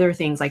other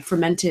things like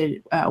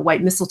fermented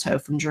white mistletoe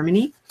from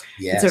Germany.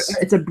 Yes,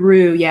 it's a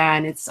brew,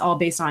 and it's all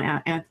based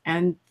on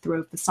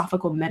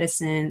anthroposophical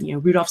medicine.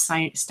 Rudolf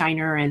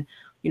Steiner and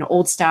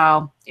old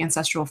style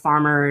ancestral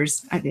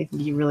farmers. I think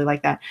you really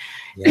like that,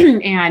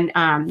 and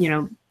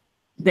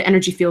the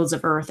energy fields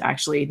of Earth,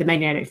 actually, the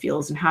magnetic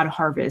fields, and how to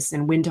harvest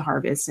and when to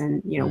harvest,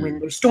 and when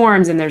there's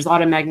storms and there's a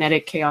lot of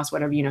magnetic chaos,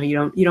 whatever, you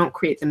don't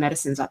create the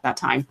medicines at that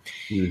time.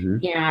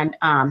 And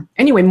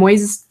anyway,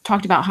 Moises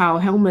talked about how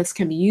helminths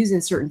can be used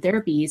in certain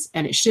therapies,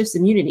 and it shifts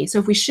immunity. So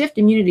if we shift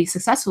immunity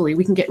successfully,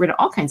 we can get rid of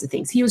all kinds of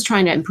things. He was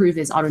trying to improve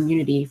his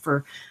autoimmunity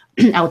for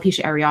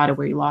alopecia areata,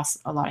 where he lost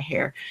a lot of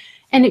hair.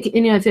 And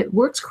if it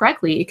works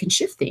correctly, it can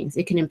shift things.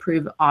 It can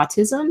improve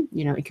autism.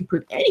 It can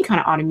improve any kind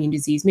of autoimmune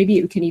disease. Maybe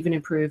it can even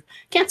improve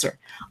cancer.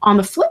 On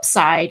the flip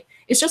side,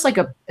 it's just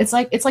it's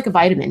like a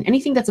vitamin.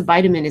 Anything that's a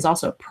vitamin is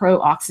also a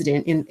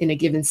pro-oxidant in a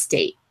given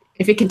state.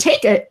 if it can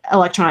take an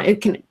electron,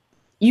 it can,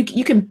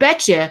 you can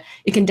betcha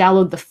it can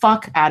download the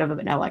fuck out of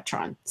an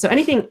electron. So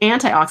anything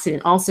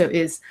antioxidant also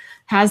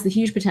has the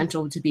huge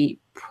potential to be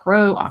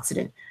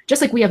pro-oxidant.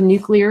 Just like we have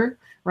nuclear,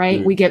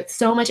 right? We get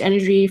so much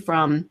energy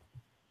from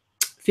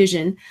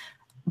fission,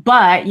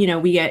 but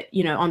we get,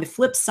 on the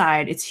flip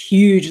side, it's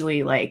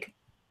hugely like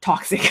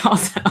toxic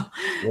also.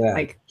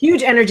 Like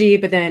huge energy,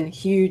 but then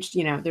huge,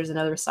 there's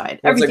another side.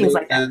 Well, everything's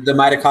like that. The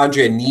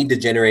mitochondria need to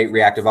generate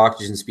reactive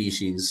oxygen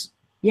species.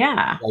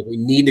 Yeah. Like we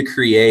need to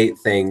create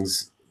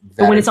things.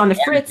 But when it's on the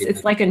fritz,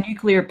 it's like a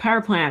nuclear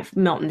power plant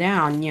melting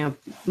down.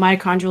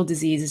 Mitochondrial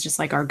disease is just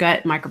like our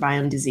gut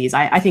microbiome disease.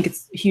 I think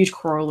it's huge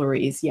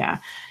corollaries. Yeah.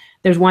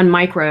 There's one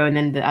micro and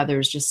then the other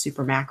is just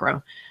super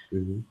macro.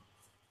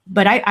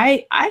 But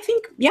I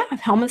think,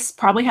 helminths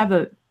probably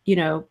have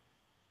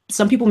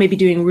some people may be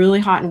doing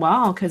really hot and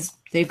well because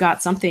they've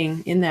got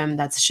something in them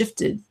that's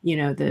shifted,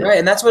 right.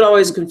 And that's what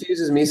always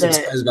confuses me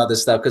sometimes about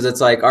this stuff. Cause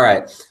it's like, all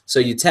right, so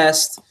you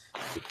test,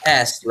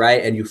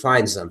 right. And you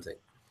find something.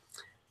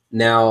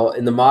 Now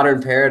in the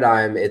modern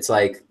paradigm, it's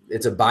like,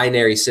 it's a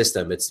binary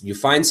system. It's you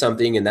find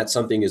something and that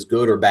something is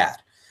good or bad.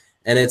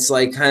 And it's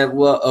like kind of,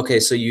 well, okay,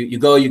 so you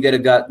get a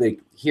gut, like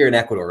here in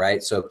Ecuador,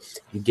 right? So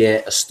you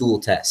get a stool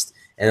test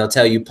and they'll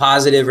tell you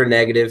positive or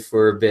negative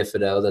for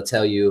bifido. They'll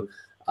tell you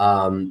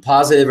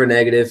positive or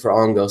negative for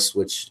amongus,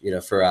 which,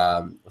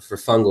 for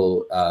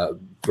fungal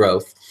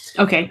growth.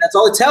 Okay. That's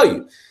all they tell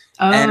you.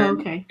 Oh, and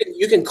okay.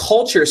 You can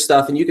culture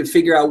stuff and you can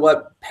figure out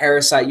what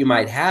parasite you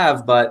might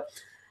have, but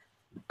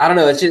I don't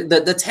know. It's just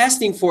the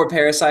testing for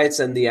parasites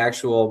and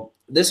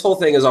this whole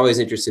thing has always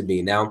interested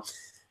me. Now,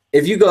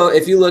 if you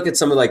look at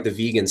some of like the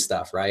vegan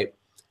stuff, right?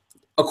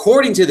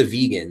 According to the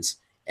vegans,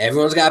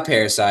 everyone's got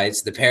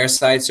parasites. The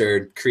parasites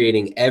are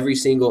creating every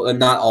single,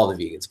 not all the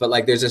vegans, but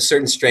like there's a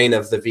certain strain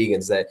of the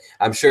vegans that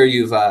I'm sure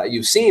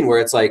you've seen where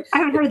it's like, I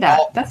haven't heard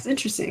that. That's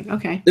interesting.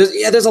 Okay.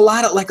 There's a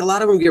lot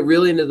of them get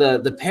really into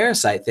the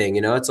parasite thing.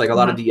 It's like a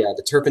lot of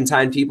the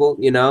turpentine people,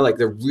 like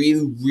they're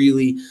really,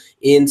 really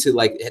into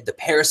like the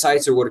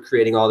parasites are what are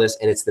creating all this,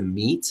 and it's the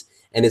meat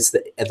and it's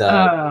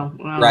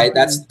right.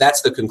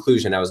 That's the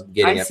conclusion I was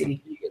getting at.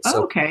 See.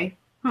 So, okay.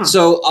 Huh.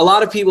 So a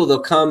lot of people, they'll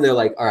come, they're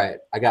like, all right,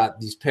 I got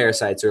these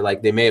parasites, or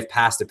like they may have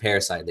passed a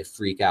parasite. They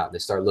freak out. They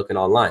start looking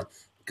online.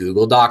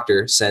 Google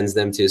doctor sends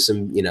them to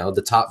some,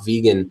 the top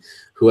vegan,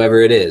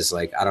 whoever it is.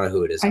 Like, I don't know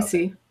who it is. I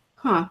see.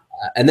 Huh.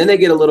 And then they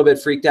get a little bit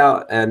freaked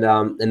out and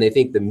they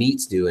think the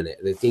meat's doing it.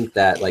 They think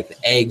that like the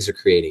eggs are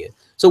creating it.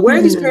 So where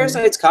are these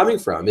parasites coming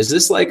from? Is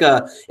this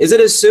is it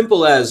as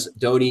simple as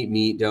don't eat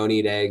meat, don't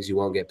eat eggs, you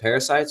won't get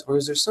parasites? Or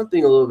is there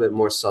something a little bit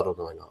more subtle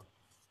going on?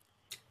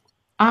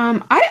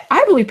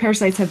 I believe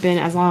parasites have been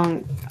as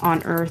long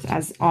on Earth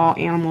as all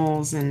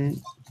animals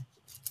and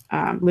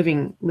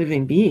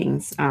living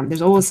beings.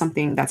 There's always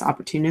something that's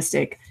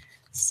opportunistic.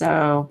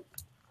 So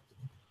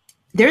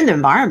they're in the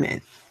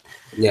environment.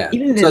 Yeah.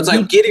 So it's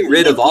like getting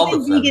rid of all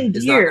of them.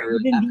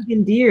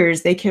 Vegan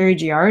deers, they carry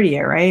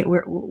Giardia, right?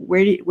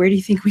 Where do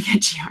you think we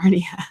get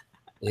Giardia?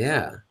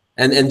 Yeah.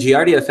 And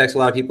Giardia affects a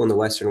lot of people in the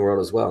Western world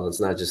as well. It's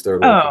not just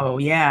urban. Oh,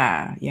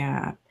 yeah.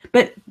 Yeah.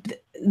 But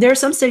there are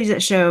some studies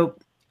that show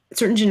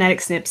certain genetic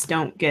SNPs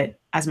don't get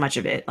as much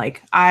of it.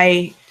 Like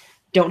I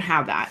don't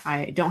have that.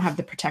 I don't have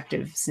the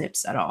protective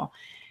SNPs at all.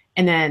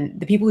 And then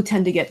the people who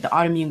tend to get the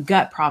autoimmune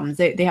gut problems,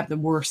 they have the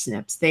worst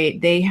SNPs.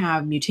 They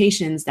have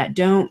mutations that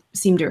don't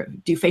seem to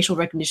do facial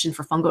recognition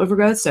for fungal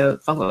overgrowth. So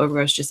fungal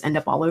overgrowths just end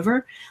up all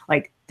over.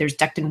 Like there's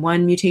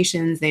Dectin-1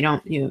 mutations. They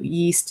don't,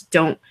 yeast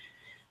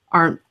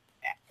aren't,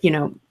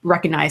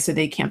 recognized, so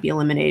they can't be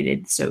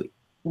eliminated so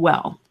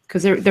well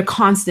because they're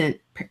constant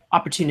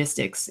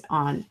opportunistics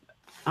on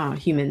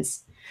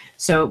humans.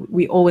 So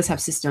we always have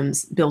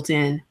systems built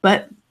in,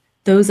 but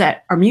those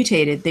that are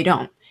mutated, they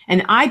don't.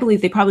 And I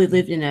believe they probably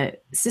lived in a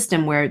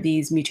system where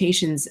these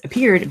mutations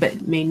appeared,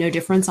 but made no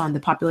difference on the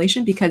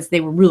population because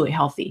they were really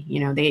healthy.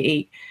 They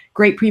ate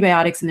great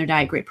prebiotics in their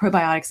diet, great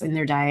probiotics in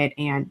their diet,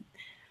 and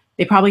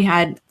they probably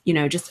had,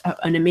 just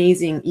an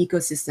amazing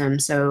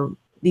ecosystem. So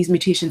these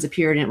mutations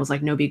appeared and it was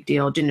like no big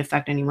deal. It didn't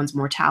affect anyone's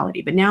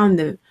mortality. But now in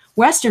the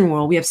Western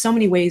world, we have so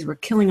many ways we're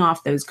killing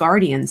off those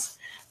guardians,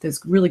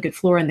 those really good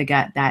flora in the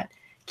gut that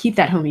keep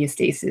that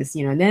homeostasis,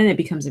 and then it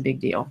becomes a big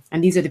deal.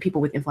 And these are the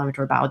people with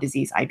inflammatory bowel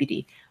disease,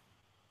 IBD.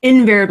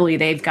 Invariably,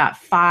 they've got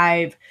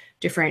 5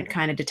 different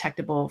kind of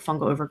detectable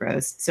fungal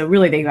overgrowths. So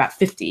really they got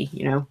 50,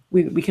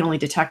 we can only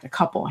detect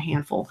a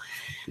handful.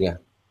 Yeah.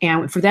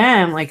 And for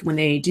them, like when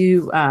they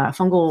do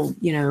fungal,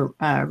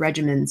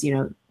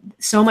 regimens,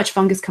 so much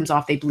fungus comes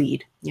off, they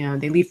bleed,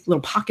 they leave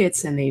little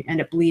pockets and they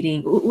end up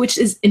bleeding, which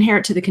is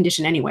inherent to the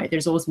condition anyway.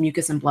 There's always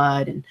mucus and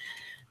blood.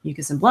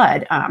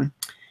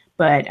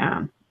 But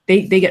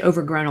they get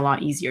overgrown a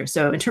lot easier.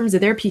 So in terms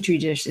of their petri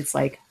dish, it's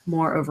like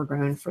more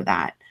overgrown for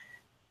that.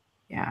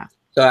 Yeah.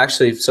 So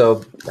actually,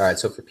 all right.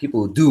 So for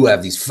people who do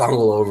have these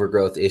fungal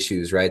overgrowth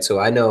issues, right? So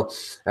I know, all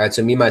right.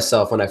 So me,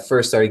 myself, when I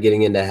first started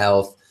getting into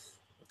health,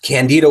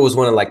 Candida was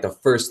one of like the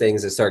first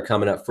things that started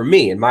coming up for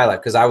me in my life,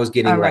 because I was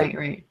getting right, like,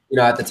 right. you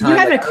know, at the time. You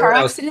had like, a car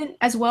accident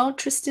as well,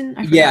 Tristan?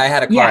 Yeah, I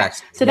had a car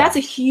accident. So that's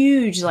a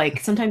huge, like,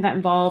 sometimes that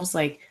involves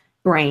like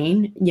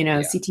brain, you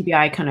know,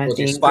 CTBI kind of Well,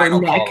 thing, spinal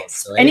or neck, column,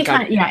 so any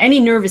kind of, any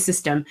nervous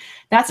system,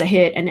 that's a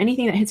hit. And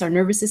anything that hits our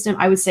nervous system,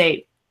 I would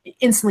say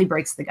instantly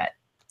breaks the gut.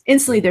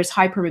 Instantly, there's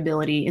high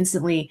permeability,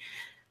 instantly,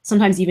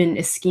 sometimes even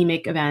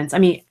ischemic events. I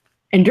mean,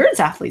 endurance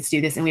athletes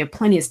do this, and we have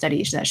plenty of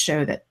studies that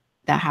show that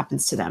that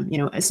happens to them. You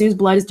know, as soon as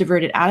blood is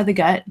diverted out of the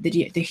gut, the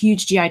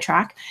huge GI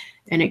tract,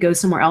 and it goes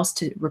somewhere else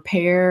to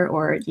repair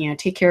or, you know,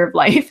 take care of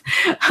life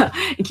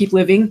and keep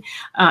living,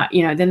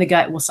 you know, then the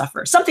gut will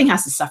suffer. Something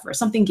has to suffer,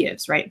 something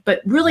gives, right?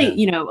 But really,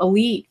 you know,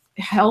 elite,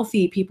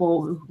 healthy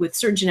people with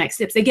certain genetic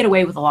tips, they get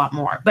away with a lot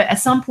more. But at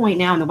some point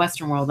now in the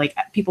Western world, like,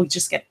 people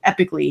just get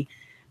epically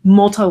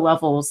multi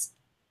levels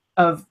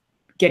of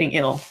getting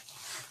ill.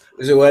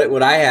 So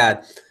what I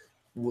had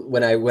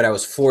when I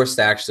was forced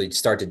to actually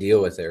start to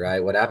deal with it,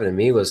 right? What happened to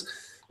me was,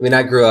 I mean,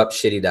 I grew up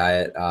shitty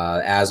diet,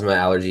 asthma,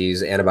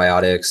 allergies,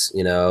 antibiotics,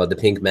 you know, the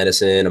pink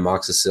medicine,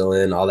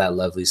 amoxicillin, all that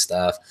lovely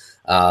stuff.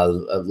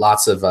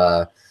 Lots of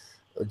the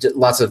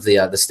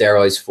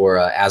steroids for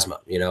asthma,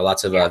 you know,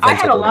 lots of. I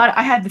had a lot.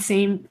 I had the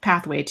same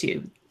pathway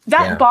too.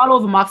 That bottle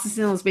of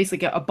amoxicillin is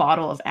basically a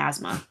bottle of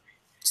asthma.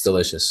 It's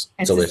delicious.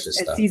 It's delicious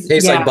stuff.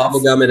 Tastes like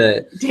bubble gum in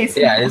it.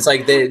 It's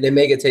like they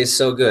make it taste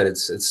so good.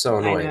 It's so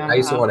annoying. I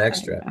used to want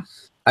extra.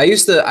 I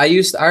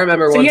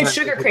remember so one you time. had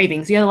sugar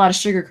cravings. You had a lot of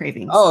sugar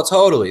cravings. Oh,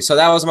 totally. So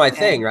that was my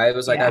thing, right? It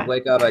was like, I'd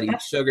wake up, I'd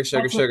eat sugar.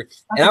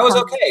 And I was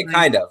okay,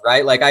 kind of,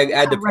 right? Like I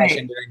had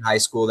depression during high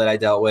school that I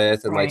dealt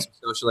with, and like some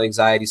social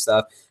anxiety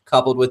stuff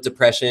coupled with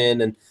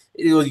depression, and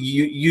it was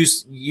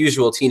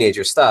usual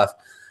teenager stuff.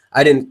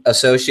 I didn't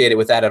associate it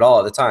with that at all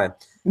at the time.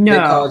 No.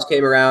 Then college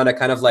came around. I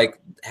kind of like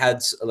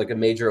had like a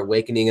major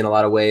awakening in a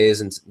lot of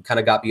ways, and kind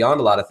of got beyond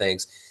a lot of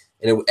things.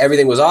 And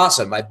everything was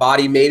awesome. My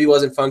body maybe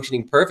wasn't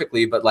functioning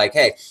perfectly, but like,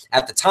 hey,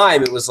 at the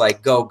time it was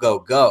like, go, go,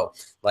 go.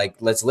 Like,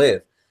 let's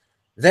live.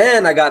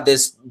 Then I got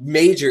this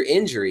major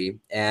injury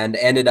and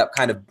ended up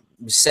kind of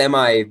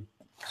semi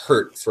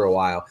hurt for a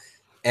while.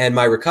 And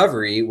my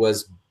recovery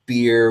was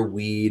beer,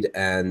 weed,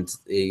 and,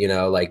 you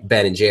know, like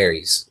Ben and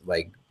Jerry's.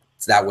 Like,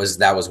 that was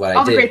what I did.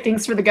 All the great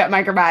things for the gut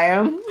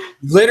microbiome.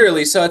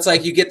 Literally. So it's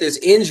like you get this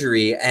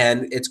injury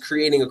and it's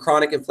creating a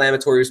chronic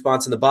inflammatory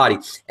response in the body.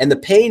 And the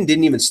pain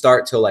didn't even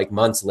start till like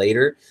months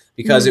later,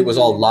 because it was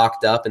all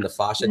locked up in the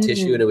fascia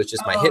tissue, and it was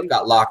just my hip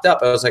got locked up.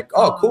 I was like,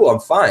 oh, cool,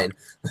 I'm fine.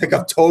 Like,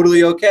 I'm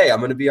totally okay. I'm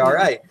going to be all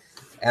right.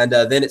 And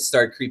then it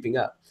started creeping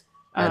up,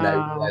 and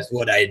I realized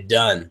what I had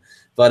done.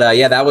 But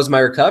yeah, that was my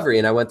recovery.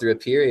 And I went through a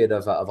period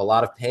of a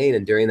lot of pain.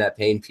 And during that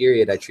pain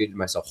period, I treated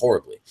myself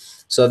horribly.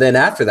 So then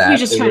after that, you're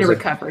just trying to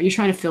recover. You're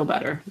trying to feel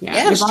better.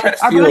 Yeah,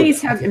 our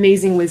bodies have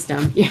amazing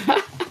wisdom.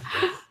 Yeah.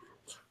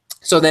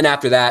 So then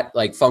after that,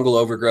 like fungal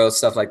overgrowth,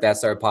 stuff like that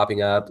started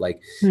popping up,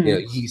 like, you know,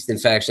 yeast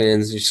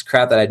infections, just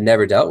crap that I'd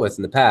never dealt with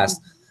in the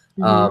past.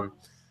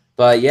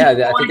 But yeah,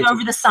 I want to go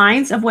over the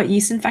signs of what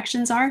yeast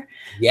infections are.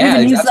 Yeah, we have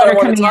a newsletter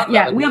coming out.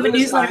 Yeah, we have a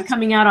newsletter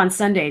coming out on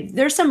Sunday.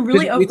 There's some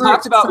really we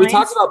talked about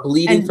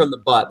bleeding from the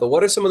butt, but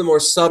what are some of the more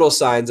subtle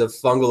signs of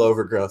fungal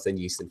overgrowth and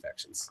yeast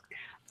infections?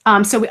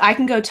 So I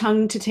can go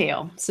tongue to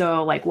tail.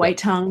 So like white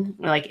tongue,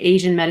 or like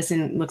Asian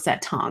medicine looks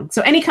at tongue.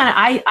 So any kind of,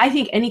 I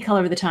think any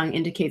color of the tongue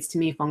indicates to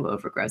me fungal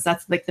overgrowth.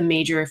 That's like the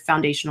major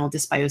foundational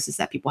dysbiosis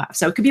that people have.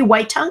 So it could be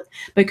white tongue,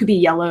 but it could be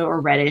yellow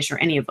or reddish or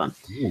any of them.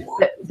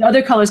 The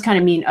other colors kind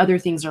of mean other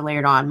things are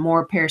layered on,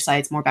 more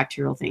parasites, more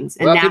bacterial things.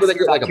 And people that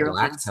get like a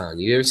black tongue.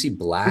 You ever see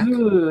black?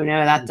 Ooh,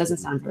 no, that doesn't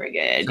sound very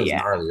good. Sounds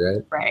gnarly,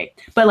 right? Right.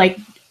 But like,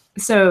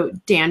 so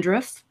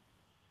dandruff.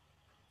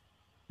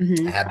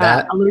 I had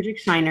that. Allergic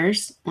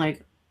shiners,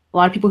 like a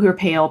lot of people who are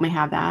pale may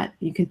have that.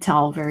 You can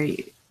tell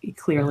very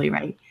clearly,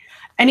 right?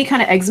 Any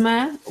kind of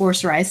eczema or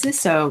psoriasis.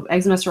 So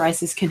eczema,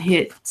 psoriasis can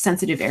hit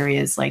sensitive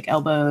areas like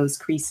elbows,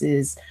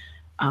 creases,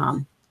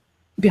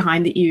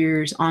 behind the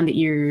ears, on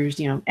the ears,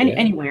 you know,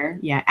 anywhere.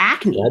 Yeah,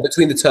 acne. Right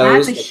between the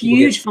toes. That's a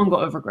huge fungal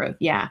overgrowth.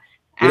 Yeah.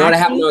 You know what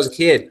happened when I was a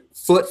kid?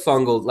 Foot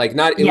fungal, like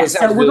not. It was.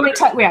 So we're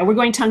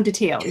going tongue to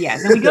tail. Yeah.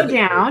 Then we go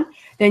down.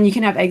 Then you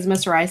can have eczema,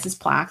 psoriasis,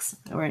 plaques,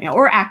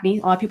 or acne.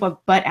 A lot of people have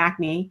butt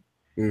acne,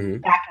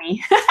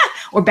 acne,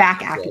 or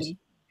back acne.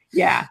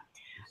 Yeah.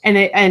 And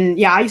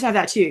I used to have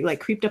that too, like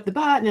creeped up the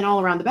butt and then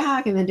all around the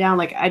back and then down.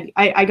 Like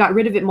I got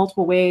rid of it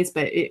multiple ways,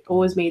 but it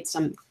always made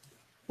some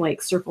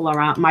like circle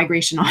around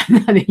migration on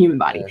the human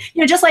body. Yeah.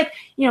 You know, just like,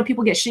 you know,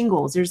 people get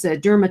shingles. There's a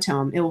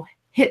dermatome. It will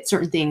hit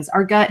certain things.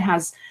 Our gut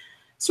has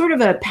sort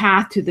of a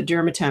path to the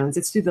dermatomes.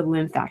 It's through the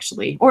lymph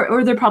actually,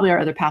 or there probably are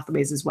other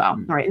pathways as well.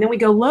 All right. And then we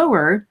go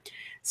lower.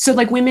 So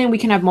like women, we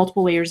can have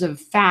multiple layers of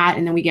fat,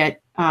 and then we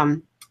get,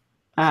 you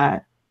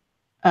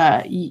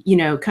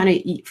know, kind of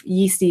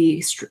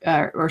yeasty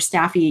or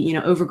staffy, you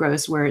know,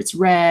 overgrowth where it's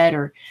red,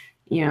 or,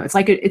 you know, it's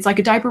like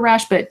a diaper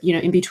rash, but, you know,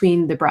 in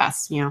between the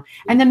breasts, you know.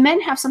 And then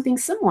men have something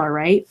similar,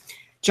 right?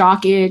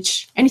 Jock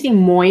itch, anything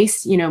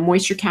moist, you know,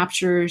 moisture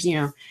captures, you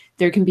know,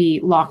 there can be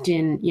locked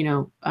in, you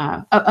know,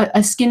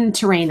 a skin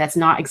terrain that's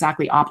not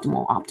exactly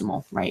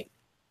optimal, right?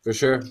 For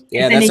sure.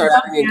 Yeah, that started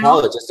happening in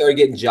college. I started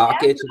getting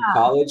jock itch in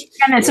college.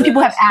 And then some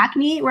people have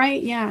acne,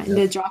 right? Yeah, in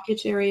the jock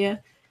itch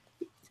area.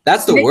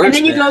 That's the worst. And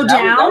then you go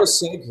down. That was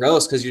so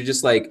gross because you're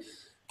just like,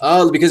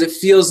 oh, because it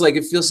feels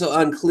so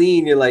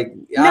unclean. You're like,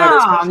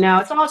 no,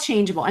 it's all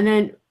changeable. And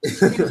then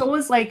it's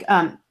always like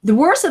the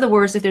worst of the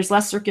worst, if there's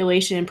less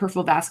circulation,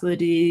 peripheral vascular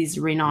disease,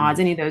 Raynaud's,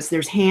 any of those,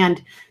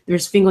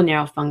 there's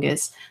fingernail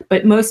fungus.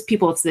 But most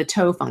people, it's the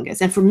toe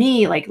fungus. And for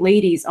me, like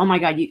ladies, oh my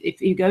God,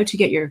 if you go to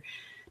get your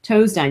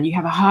toes done, you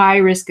have a high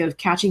risk of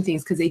catching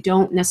things because they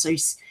don't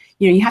necessarily,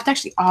 you have to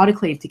actually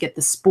autoclave to get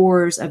the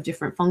spores of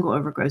different fungal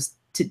overgrowths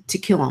to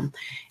kill them.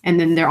 And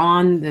then they're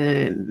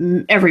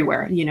on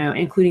everywhere,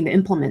 including the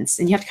implements.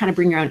 And you have to kind of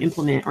bring your own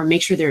implement or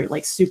make sure they're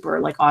like super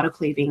like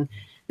autoclaving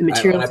the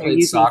materials. When I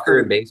played soccer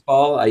and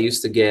baseball, I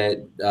used to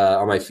get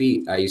on my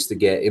feet, I used to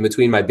get in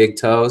between my big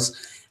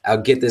toes, I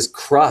would get this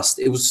crust.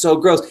 It was so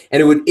gross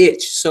and it would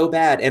itch so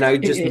bad. And I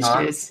would just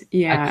I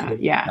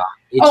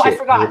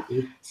forgot.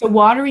 So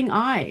watering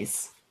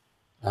eyes.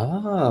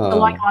 Oh. So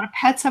like a lot of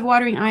pets have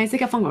watering eyes. They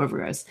got fungal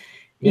overgrowths.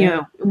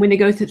 When they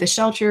go to the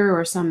shelter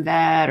or some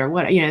vet or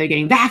what, they're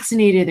getting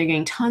vaccinated. They're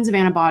getting tons of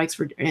antibiotics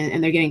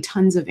and they're getting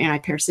tons of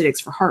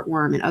antiparasitics for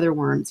heartworm and other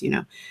worms.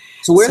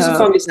 So where's the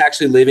fungus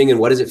actually living and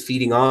what is it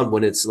feeding on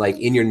when it's like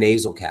in your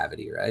nasal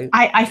cavity, right?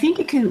 I think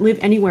it can live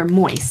anywhere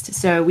moist.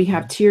 So we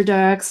have tear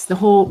ducts, the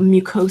whole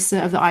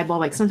mucosa of the eyeball.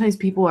 Like sometimes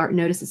people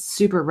notice it's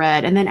super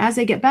red, and then as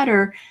they get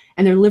better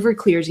and their liver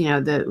clears,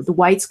 the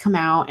whites come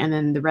out and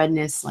then the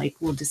redness like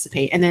will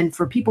dissipate. And then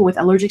for people with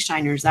allergic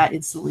shiners, that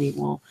instantly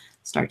will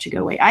start to go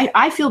away.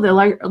 I feel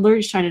the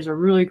allergic shiners are a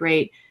really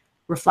great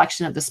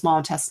reflection of the small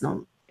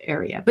intestinal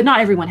area, but not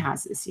everyone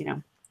has this,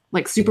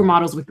 like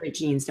supermodels with great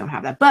genes don't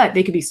have that, but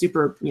they could be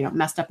super,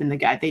 messed up in the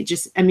gut. They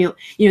just,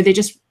 they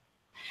just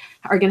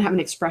are going to have an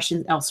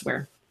expression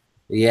elsewhere.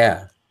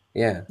 Yeah.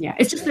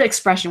 It's just the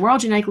expression. We're all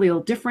genetically a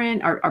little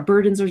different. Our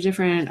burdens are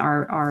different.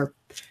 Our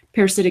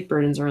parasitic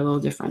burdens are a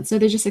little different. So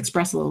they just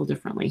express a little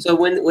differently. So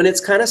when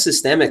it's kind of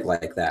systemic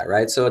like that,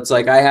 right? So it's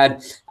like I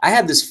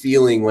had this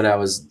feeling when I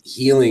was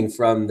healing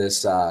from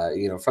this,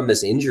 from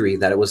this injury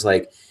that it was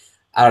like,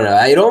 I don't know.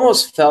 It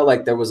almost felt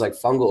like there was like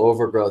fungal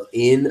overgrowth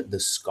in the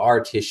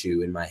scar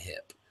tissue in my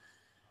hip.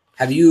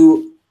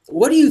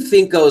 What do you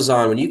think goes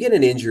on when you get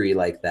an injury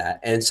like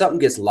that and something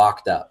gets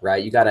locked up,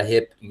 right? You get a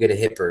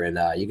hipper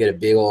and you get a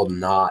big old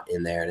knot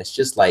in there. And it's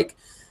just like,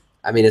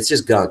 it's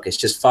just gunk. It's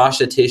just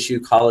fascia tissue,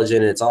 collagen,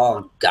 and it's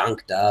all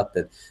gunked up.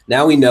 And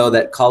now we know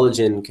that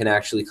collagen can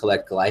actually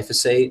collect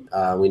glyphosate.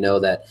 We know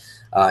that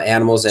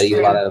animals that eat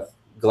a lot of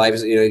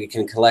glyphosate,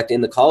 can collect in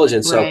the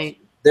collagen. So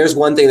there's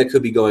one thing that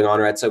could be going on,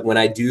 right? So when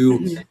I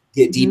do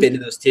get deep into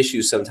those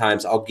tissues,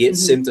 sometimes I'll get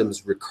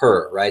symptoms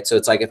recur, right? So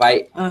it's like if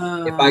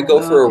I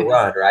go for a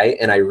run, right,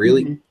 and I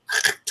really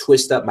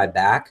twist up my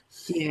back,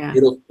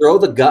 it'll throw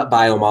the gut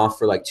biome off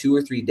for like 2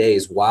 or 3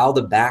 days while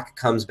the back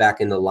comes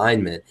back into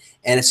alignment.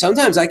 And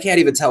sometimes I can't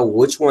even tell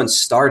which one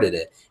started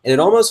it. And it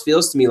almost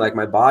feels to me like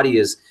my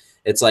body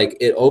it's like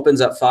it opens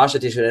up fascia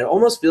tissue and it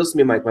almost feels to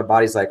me like my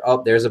body's like,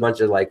 oh, there's a bunch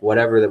of like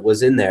whatever that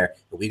was in there.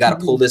 We got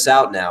to pull this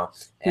out now.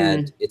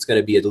 And it's going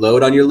to be a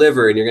load on your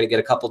liver and you're going to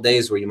get a couple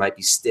days where you might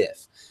be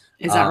stiff.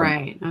 Is that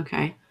right?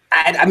 Okay.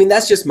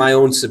 That's just my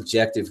own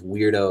subjective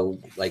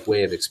weirdo like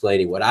way of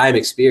explaining what I'm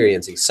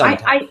experiencing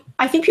sometimes.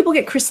 I think people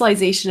get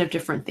crystallization of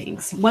different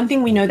things. One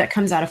thing we know that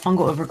comes out of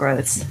fungal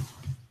overgrowths,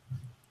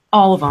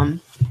 all of them,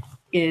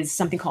 is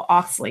something called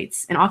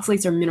oxalates. And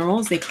oxalates are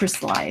minerals. They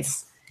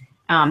crystallize.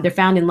 They're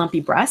found in lumpy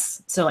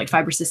breasts, so like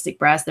fibrocystic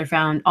breasts. They're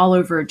found all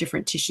over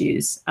different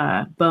tissues,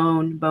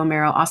 bone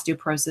marrow,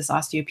 osteoporosis,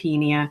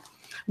 osteopenia.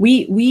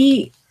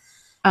 We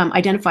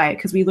identify it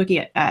because we look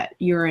at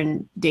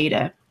urine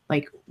data.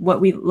 Like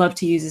what we love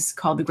to use is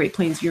called the Great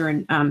Plains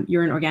urine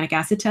organic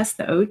acid test,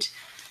 the OAT.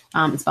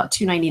 It's about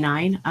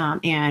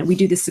 $2.99, and we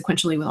do this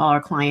sequentially with all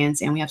our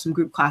clients, and we have some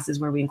group classes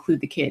where we include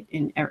the kit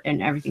and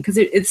everything because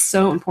it's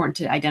so important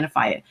to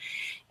identify it.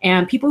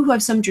 And people who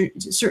have some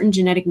certain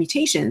genetic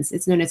mutations,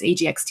 it's known as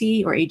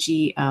AGXT or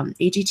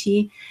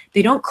AGT,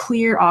 they don't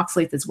clear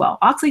oxalates as well.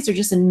 Oxalates are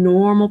just a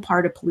normal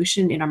part of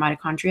pollution in our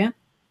mitochondria.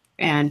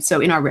 And so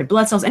in our red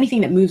blood cells,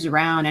 anything that moves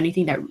around,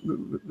 anything that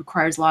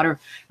requires a lot of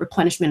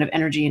replenishment of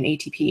energy and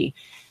ATP,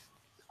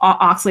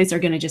 oxalates are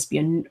going to just be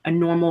a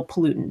normal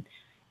pollutant.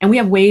 And we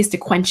have ways to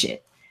quench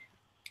it.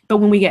 But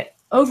when we get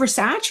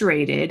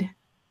oversaturated,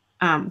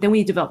 then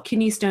we develop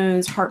kidney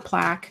stones, heart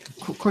plaque,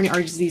 coronary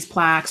artery disease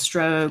plaque,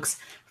 strokes,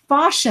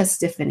 fascia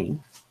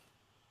stiffening.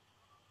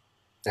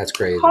 That's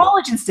crazy.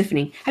 Collagen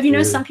stiffening. Have you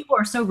noticed some people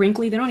are so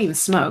wrinkly, they don't even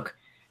smoke.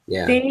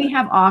 Yeah. They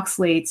have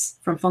oxalates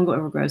from fungal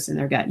overgrowth in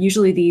their gut.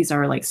 Usually these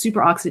are like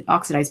super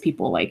oxidized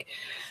people, like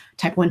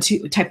type 1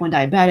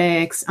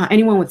 diabetics,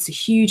 anyone with a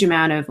huge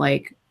amount of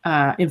like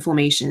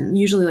inflammation,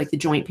 usually like the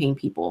joint pain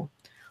people,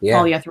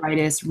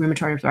 polyarthritis,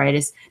 rheumatoid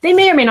arthritis. They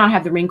may or may not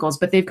have the wrinkles,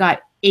 but they've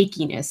got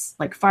achiness,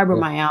 like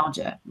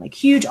fibromyalgia, like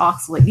huge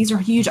oxalate. These are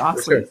huge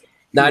oxalates. Sure.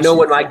 Now I know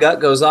when my gut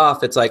goes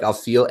off, it's like I'll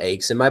feel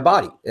aches in my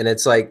body, and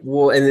it's like,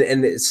 well,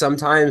 and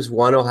sometimes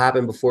one will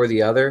happen before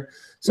the other.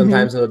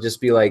 Sometimes it'll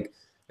just be like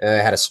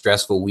had a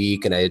stressful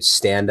week and I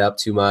stand up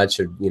too much,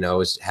 or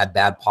had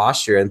bad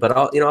posture, but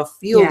I'll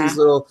feel these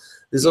little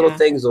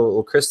things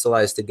will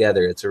crystallize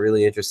together. It's a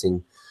really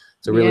interesting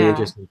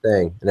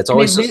thing, and it's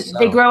always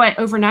they grow it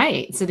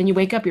overnight. So then you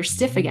wake up, you're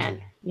stiff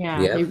again.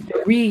 They're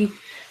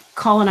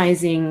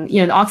recolonizing. The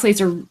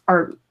oxalates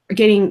are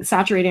getting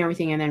saturated and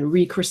everything, and then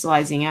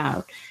recrystallizing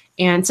out.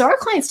 And so our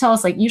clients tell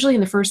us, like, usually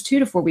in the first 2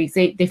 to 4 weeks,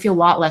 they feel a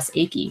lot less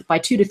achy. By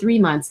 2 to 3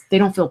 months, they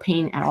don't feel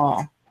pain at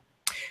all.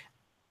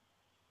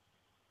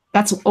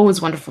 That's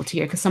always wonderful to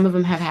hear, because some of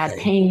them have had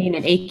pain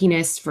and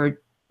achiness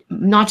for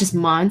not just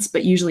months,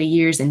 but usually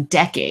years and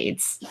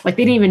decades. Like,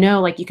 they didn't even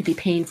know, like, you could be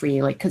pain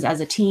free, like, because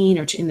as a teen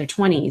or in their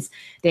 20s,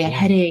 they had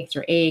headaches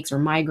or aches or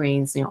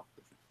migraines,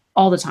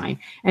 all the time.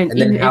 And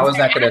then how is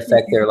that going to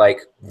affect their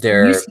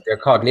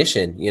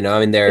cognition? Their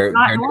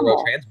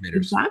neurotransmitters.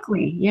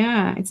 Exactly.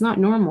 Yeah, it's not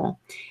normal,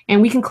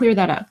 and we can clear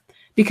that up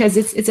because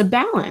it's a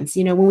balance.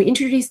 When we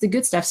introduce the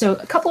good stuff. So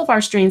a couple of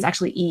our strains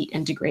actually eat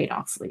and degrade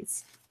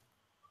oxalates.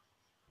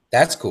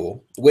 That's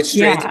cool. Which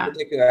strains in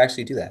particular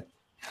actually do that?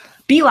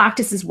 B.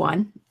 lactis is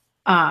one.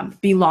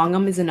 B.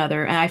 longum is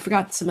another. And I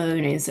forgot some other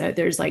names.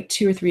 There's like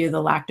 2 or 3 of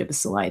the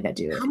lactobacilli that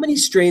do it. How many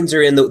strains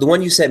are in the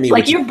one you sent me?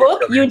 Like your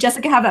book, you and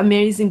Jessica have an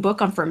amazing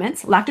book on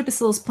ferments.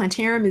 Lactobacillus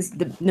plantarum is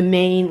the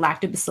main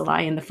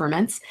lactobacilli in the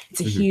ferments. It's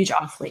a huge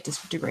oxalate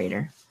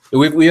degrader.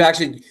 We've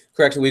actually,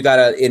 correction, we've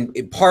got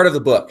in part of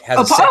the book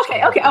has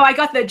okay. Oh, I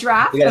got the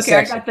draft.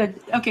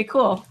 Okay,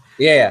 cool.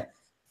 Yeah.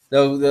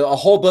 A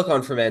whole book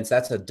on ferments,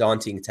 that's a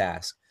daunting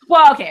task.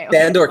 Well, okay.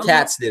 Sandor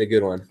Katz did a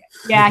good one.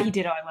 Yeah, he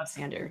did. Oh, I love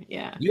Sandor.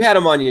 Yeah. You had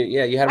him on your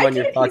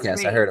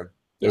podcast. I heard him.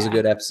 It was a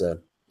good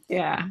episode.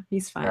 Yeah,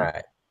 he's fun. All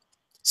right.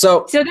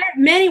 So there are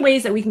many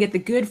ways that we can get the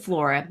good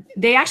flora.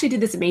 They actually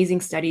did this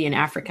amazing study in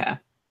Africa.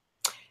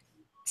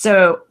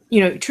 So,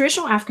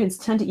 traditional Africans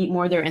tend to eat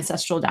more of their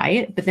ancestral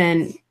diet, but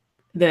then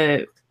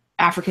the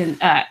African,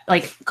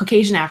 like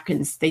Caucasian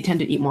Africans, they tend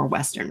to eat more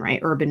Western, right?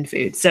 Urban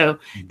food. So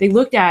they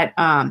looked at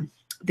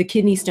the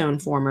kidney stone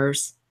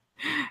formers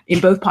in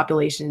both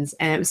populations,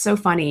 and it was so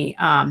funny.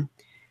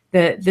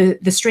 The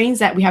strains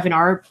that we have in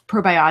our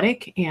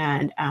probiotic,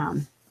 and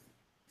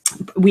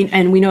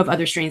we know of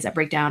other strains that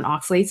break down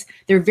oxalates.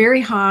 They're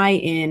very high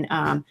in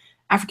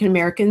African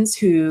Americans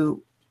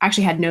who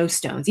actually had no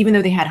stones, even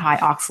though they had high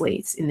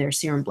oxalates in their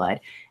serum blood.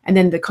 And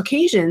then the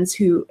Caucasians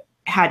who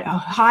had a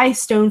high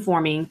stone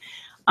forming,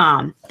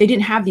 they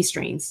didn't have these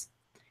strains.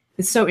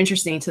 It's so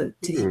interesting to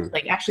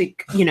like actually,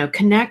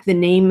 connect the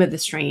name of the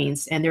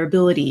strains and their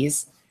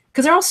abilities,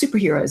 because they're all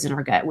superheroes in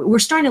our gut. We're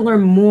starting to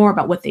learn more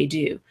about what they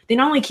do. They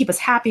not only keep us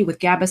happy with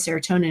GABA,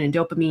 serotonin, and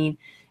dopamine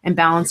and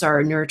balance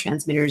our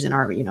neurotransmitters in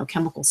our,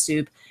 chemical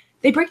soup.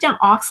 They break down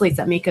oxalates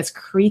that make us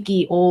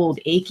creaky, old,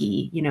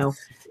 achy,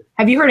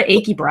 Have you heard of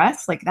achy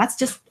breasts? Like, that's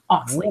just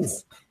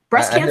oxalates.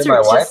 Breast cancer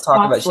is just talk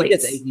oxalates. About she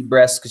gets achy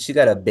breasts because she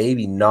got a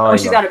baby gnawing. Oh,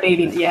 she's got a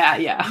baby.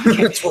 Yeah.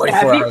 Okay. 24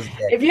 hours a day.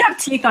 If you have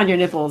teeth on your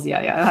nipples,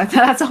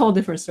 that's a whole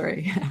different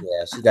story.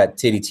 Yeah, she's got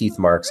titty teeth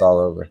marks all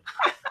over.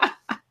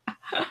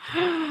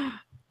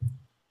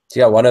 She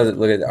got one of the,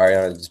 look at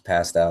Ariana just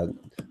passed out.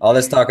 All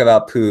this talk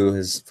about poo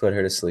has put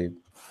her to sleep.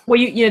 Well,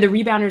 the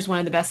rebounder is one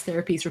of the best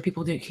therapies for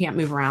people who can't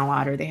move around a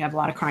lot or they have a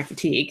lot of chronic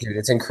fatigue. Dude,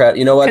 it's incredible.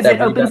 You know what? Because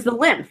it opens the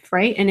lymph,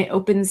 right? And it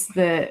opens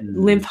the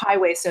lymph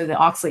highway so the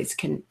oxalates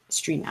can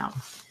stream out.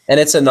 And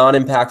it's a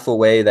non-impactful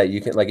way that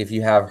you can, like, if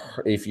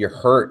you're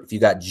hurt, if you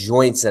got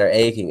joints that are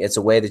aching, it's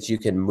a way that you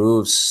can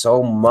move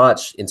so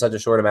much in such a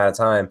short amount of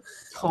time.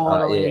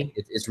 Totally.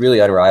 It's really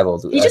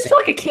unrivaled. You just feel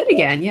like a kid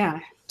again. Yeah.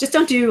 Just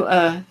don't do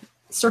a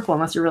circle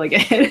unless you're really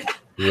good.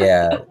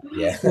 Yeah.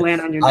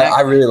 Land on your neck.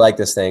 I really like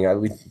this thing.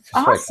 We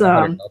awesome.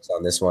 Like $100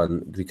 on this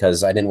one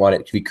because I didn't want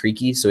it to be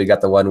creaky. So we got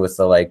the one with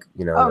the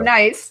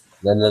nice.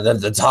 Then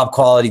the top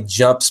quality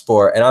jump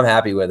sport, and I'm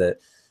happy with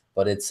it.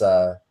 But it's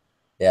you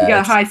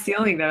got a high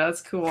ceiling though.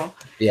 That's cool.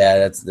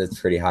 Yeah, that's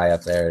pretty high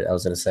up there. I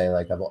was gonna say,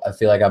 like, I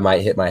feel like I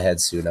might hit my head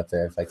soon up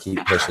there if I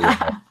keep pushing it.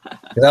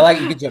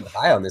 Because you can jump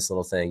high on this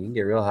little thing. You can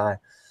get real high.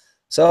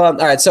 So all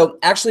right. So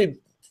actually,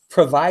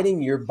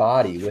 providing your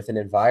body with an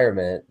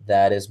environment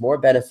that is more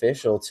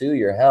beneficial to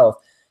your health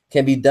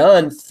can be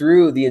done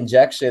through the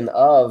injection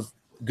of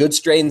good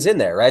strains in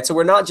there, right? So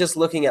we're not just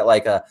looking at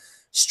like a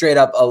straight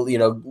up,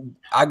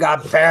 I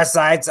got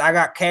parasites, I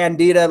got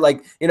candida,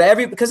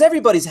 because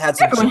everybody's had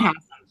some.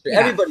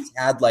 Everybody's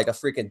had like a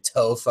freaking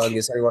toe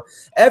fungus.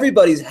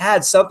 Everybody's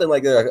had something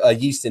like a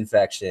yeast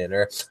infection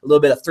or a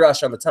little bit of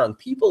thrush on the tongue.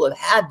 People have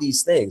had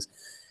these things.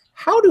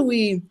 How do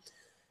we?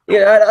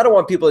 I don't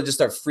want people to just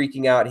start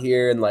freaking out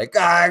here and like,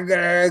 I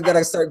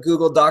gotta start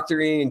Google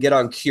doctoring and get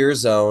on Cure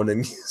Zone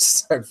and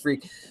start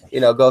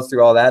go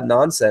through all that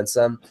nonsense.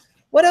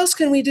 What else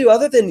can we do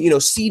other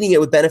than, seeding it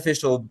with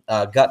beneficial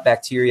gut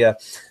bacteria,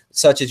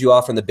 such as you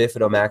offer in the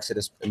Bifido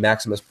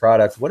Maximus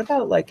product? What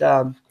about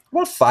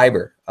what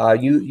fiber?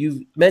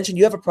 You mentioned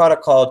you have a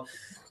product called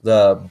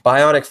the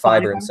Bionic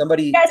Fiber, and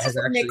somebody has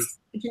actually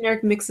a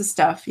generic mix of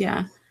stuff.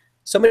 Yeah.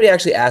 Somebody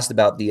actually asked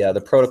about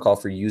the protocol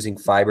for using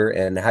fiber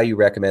and how you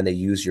recommend they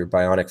use your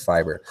bionic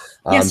fiber.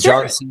 Yes,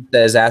 John C.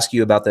 says, ask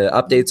you about the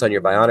updates on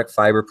your bionic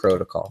fiber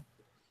protocol.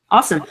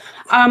 Awesome.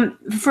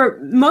 For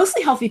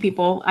mostly healthy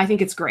people, I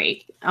think it's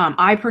great.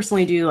 I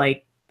personally do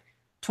like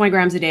 20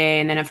 grams a day.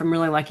 And then if I'm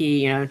really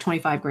lucky,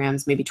 25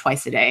 grams, maybe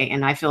twice a day.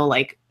 And I feel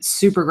like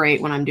super great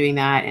when I'm doing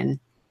that. And,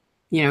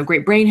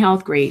 great brain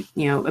health, great,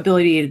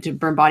 ability to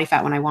burn body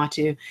fat when I want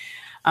to,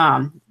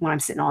 when I'm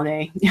sitting all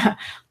day.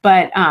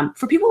 But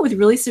for people with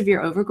really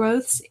severe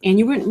overgrowths, and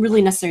you wouldn't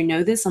really necessarily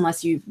know this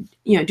unless you,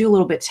 do a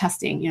little bit of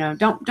testing,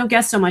 don't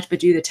guess so much, but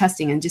do the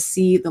testing and just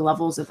see the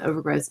levels of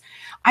overgrowths.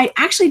 I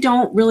actually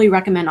don't really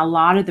recommend a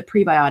lot of the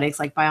prebiotics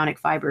like bionic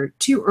fiber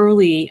too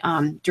early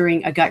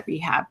during a gut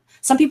rehab.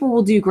 Some people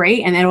will do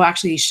great and it'll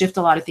actually shift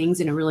a lot of things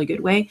in a really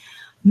good way.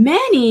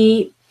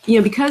 Many,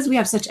 because we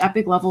have such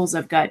epic levels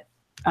of gut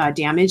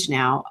damage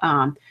now,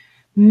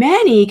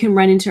 many can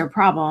run into a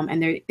problem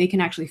and they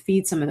can actually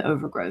feed some of the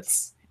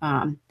overgrowths.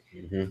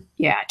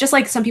 Yeah, just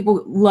like some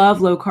people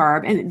love low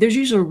carb, and there's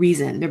usually a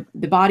reason.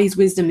 The body's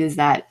wisdom is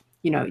that,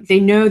 they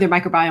know their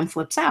microbiome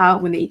flips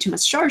out when they eat too much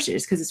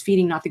starches because it's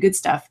feeding not the good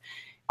stuff.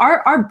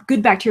 Our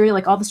good bacteria,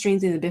 like all the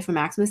strains in the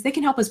Bifidobacterium, they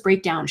can help us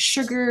break down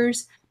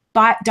sugars,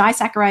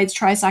 disaccharides,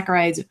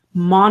 trisaccharides,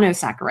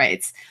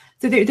 monosaccharides.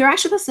 So they're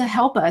actually supposed to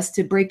help us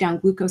to break down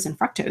glucose and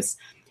fructose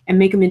and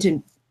make them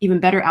into even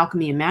better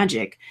alchemy and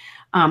magic.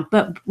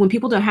 But when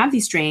people don't have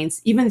these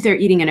strains, even if they're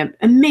eating an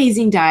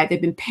amazing diet,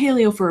 they've been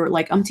paleo for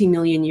like umpteen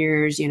million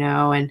years,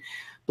 and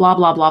blah,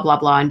 blah, blah, blah,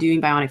 blah, and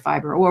doing bionic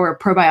fiber or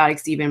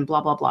probiotics even, blah,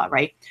 blah, blah,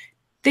 right?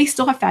 They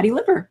still have fatty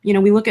liver.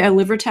 We look at a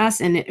liver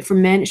test, and for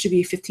men, it should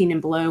be 15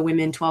 and below,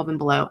 women 12 and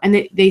below.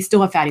 And they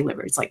still have fatty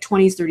liver. It's like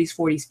 20s, 30s,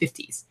 40s,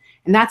 50s.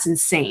 And that's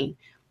insane.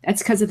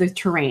 That's because of the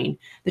terrain.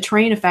 The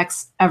terrain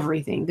affects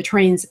everything. The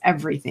terrain's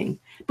everything.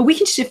 But we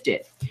can shift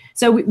it.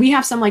 So we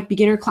have some like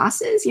beginner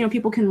classes.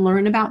 People can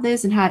learn about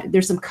this, and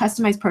there's some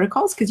customized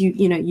protocols because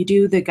you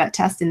do the gut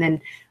test, and then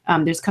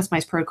there's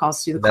customized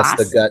protocols through the class.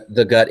 That's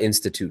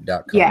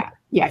thegutinstitute.com.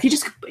 Yeah. If you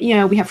just,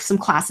 we have some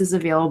classes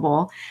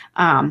available,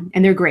 and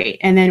they're great.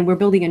 And then we're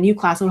building a new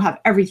class that'll have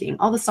everything,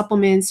 all the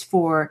supplements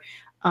for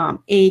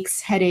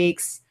aches,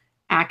 headaches,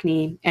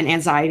 acne, and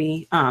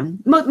anxiety.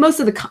 Most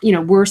of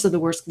the, worst of the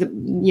worst,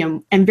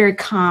 and very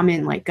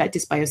common like gut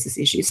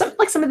dysbiosis issues.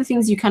 Some of the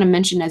things you kind of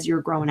mentioned as you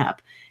were growing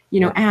up,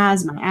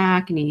 asthma,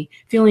 acne,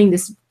 feeling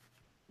this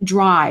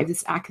drive,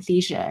 this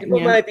akathisia. People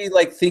might be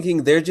like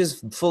thinking they're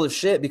just full of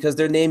shit because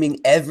they're naming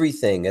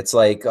everything. It's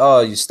like,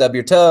 oh, you stub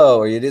your toe,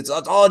 or it's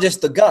all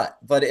just the gut.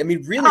 But I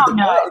mean, really, the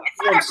gut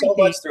informs so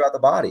much throughout the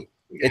body.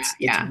 It's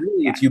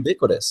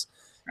ubiquitous.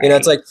 Right.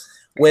 It's like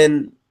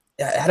when.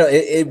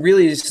 It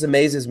really just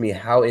amazes me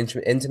how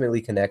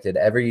intimately connected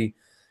every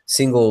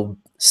single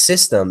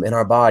system in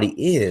our body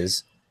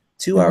is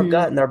to our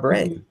gut and our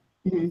brain.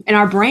 And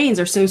our brains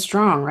are so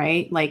strong,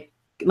 right? Like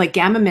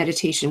gamma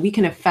meditation, we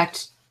can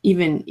affect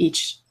even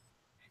each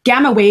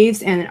gamma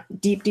waves and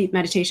deep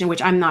meditation,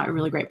 which I'm not a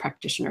really great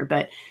practitioner,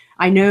 but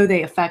I know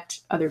they affect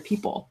other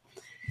people.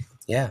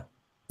 Yeah.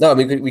 No, I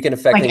mean, we can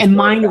affect and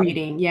mind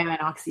reading, and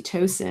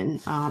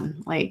oxytocin.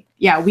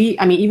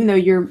 Even though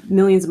you're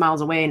millions of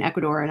miles away in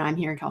Ecuador and I'm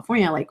here in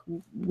California, like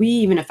we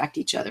even affect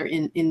each other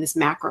in this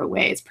macro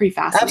way. It's pretty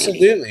fascinating.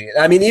 Absolutely.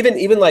 I mean,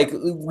 even like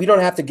we don't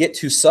have to get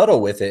too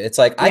subtle with it. It's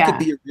like I could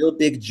be a real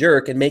big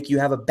jerk and make you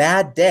have a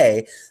bad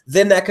day.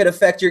 Then that could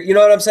affect your, you know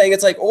what I'm saying?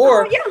 It's like,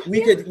 or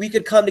we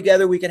could come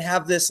together, we could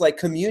have this like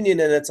communion,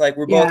 and it's like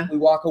we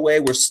walk away,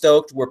 we're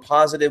stoked, we're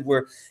positive,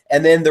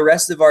 and then the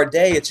rest of our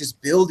day, it's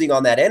just building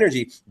on that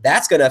energy.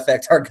 That's going to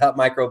affect our gut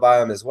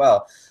microbiome as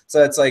well.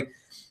 So it's like,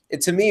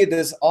 to me,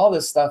 all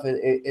this stuff,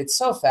 it's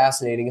so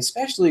fascinating,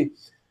 especially,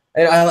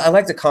 and I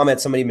like the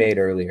comment somebody made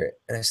earlier.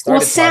 And I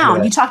started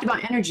sound. You talked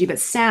about energy, but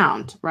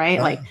sound,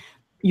 right? Like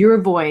your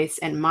voice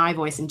and my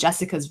voice and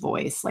Jessica's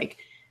voice, like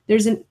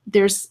there's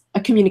a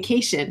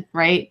communication,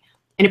 right?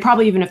 And it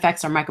probably even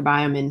affects our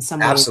microbiome in some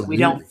ways that we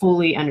don't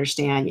fully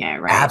understand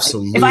yet, right?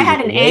 Absolutely. Like if I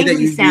had an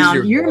angry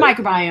sound, your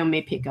microbiome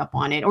may pick up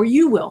on it, or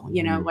you will,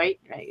 right?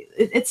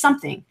 It's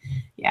something.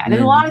 Yeah,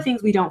 there's a lot of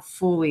things we don't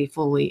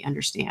fully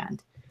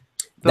understand.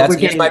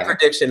 Here's my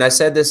prediction. I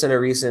said this in a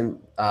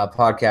recent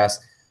podcast.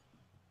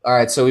 All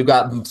right, so we've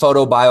got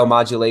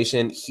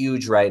photobiomodulation,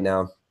 huge right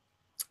now.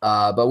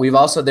 But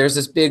there's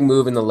this big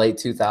move in the late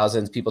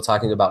 2000s, people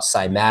talking about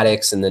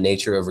cymatics and the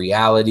nature of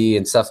reality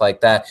and stuff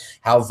like that,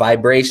 how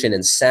vibration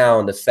and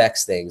sound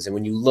affects things. And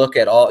when you look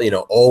at all,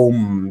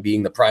 Om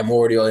being the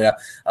primordial,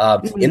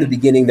 in the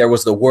beginning, there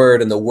was the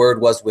Word, and the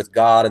Word was with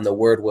God, and the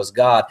Word was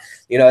God.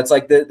 It's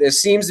like there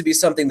seems to be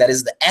something that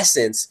is the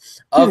essence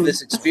of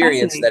this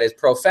experience that is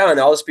profound.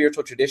 All the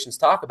spiritual traditions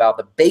talk about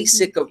the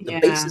basis of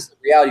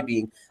reality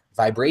being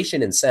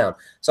vibration and sound.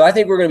 So I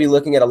think we're going to be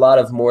looking at a lot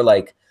of more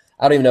like,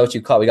 I don't even know what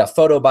you call it. We got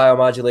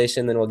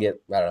photobiomodulation, then we'll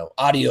get,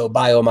 audio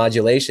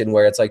biomodulation,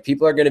 where it's like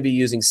people are going to be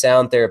using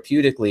sound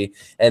therapeutically.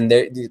 And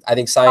I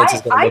think science is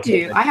going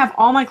to I have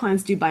all my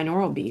clients do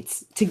binaural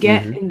beats to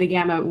get in the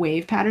gamma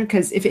wave pattern,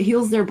 because if it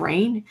heals their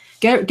brain,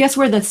 guess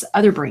where this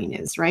other brain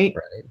is, right?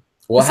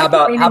 Well, how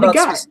about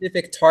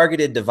specific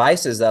targeted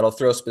devices that'll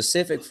throw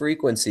specific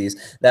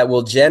frequencies that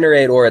will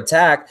generate or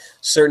attack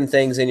certain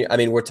things in your, I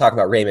mean, we're talking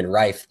about Raymond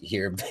Rife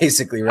here,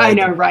 basically, right? I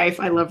know Rife.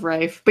 I love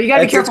Rife, but you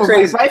gotta be careful.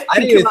 Rife I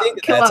didn't even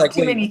think kill out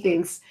too many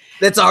things.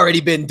 That's already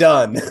been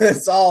done.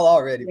 It's all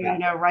already been done. I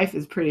know Rife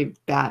is pretty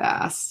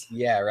badass.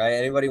 Yeah, right.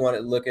 Anybody want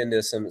to look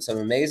into some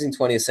amazing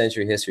 20th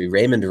century history?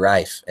 Raymond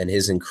Rife and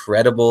his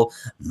incredible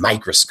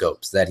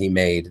microscopes that he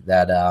made.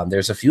 That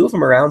there's a few of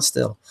them around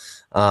still.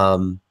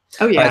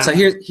 Oh yeah. All right, so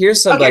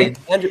here's somebody.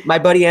 Okay. My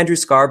buddy Andrew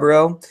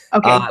Scarborough.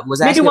 Okay.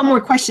 Maybe one more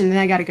question, then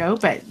I got to go.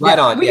 But right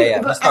on.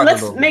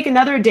 Let's make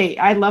another date.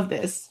 I love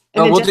this.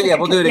 And we'll do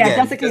it again. Yeah,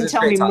 Jessica can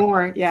tell me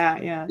more. Yeah.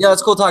 Yeah,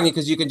 it's cool talking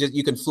because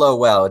you can flow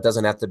well. It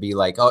doesn't have to be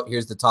like, oh,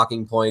 here's the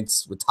talking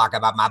points. We talk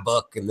about my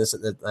book and this.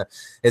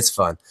 It's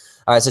fun.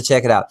 All right, so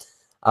check it out.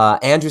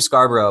 Andrew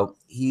Scarborough.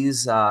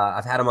 He's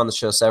I've had him on the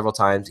show several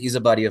times. He's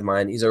a buddy of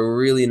mine. He's a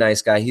really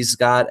nice guy. He's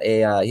got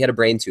he had a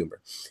brain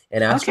tumor,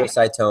 an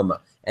astrocytoma.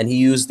 Okay. And he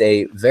used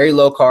a very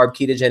low-carb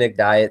ketogenic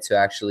diet to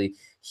actually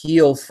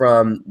heal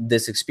from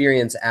this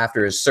experience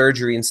after his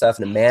surgery and stuff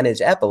and to manage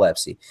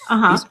epilepsy.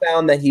 He's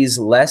found that he's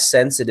less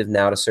sensitive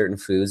now to certain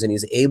foods, and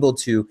he's able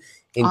to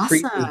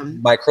increase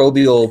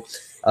microbial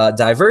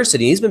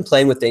diversity. He's been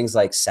playing with things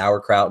like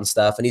sauerkraut and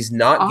stuff, and he's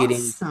not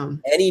getting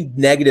any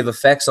negative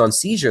effects on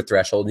seizure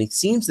threshold. And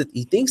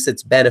he thinks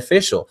it's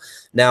beneficial.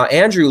 Now,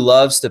 Andrew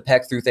loves to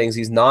peck through things.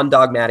 He's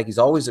non-dogmatic. He's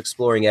always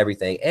exploring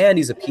everything, and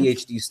he's a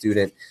PhD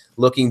student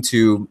looking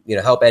to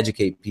help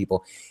educate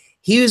people.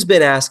 He's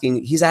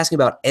asking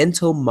about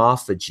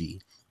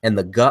entomophagy and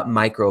the gut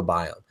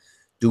microbiome.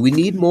 Do we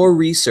need more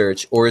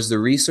research, or is the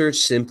research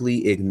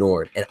simply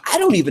ignored? And I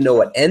don't even know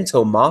what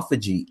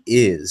entomophagy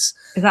is.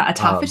 Is that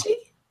autophagy?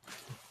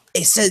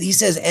 He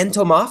says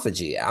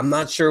entomophagy. I'm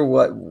not sure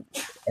what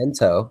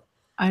ento.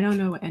 I don't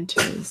know what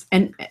ento is.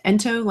 And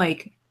ento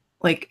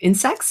like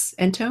insects?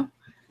 Ento?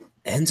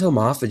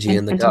 Entomophagy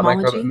in the gut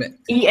microbiome.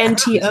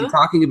 ENTO? Is he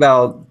talking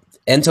about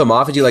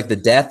entomophagy, like the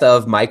death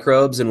of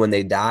microbes and when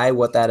they die,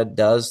 what that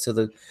does to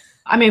the...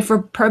 I mean,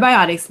 for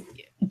probiotics,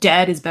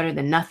 dead is better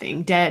than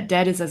nothing.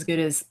 Dead is as good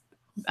as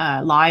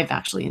live,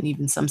 actually, in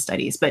even some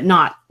studies, but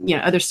not,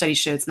 other studies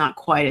show it's not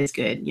quite as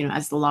good,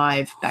 as the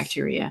live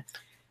bacteria.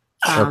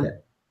 Okay.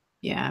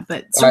 Yeah,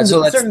 but all right, so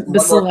let's one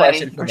more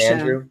question from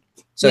Andrew.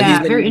 So yeah,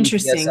 he's very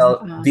interesting.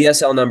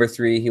 VSL number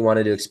 3, he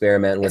wanted to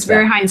experiment with. It's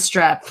very high in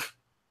strep.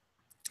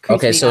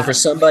 Okay, so for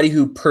somebody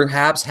who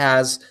perhaps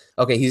has,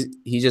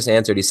 he just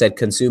answered. He said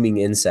consuming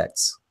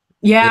insects.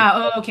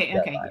 Yeah. Okay.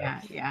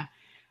 Yeah.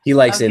 He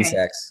likes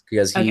insects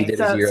because he did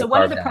a zero. So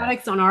one of the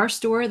products on our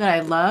store that I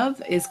love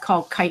is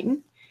called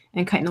chitin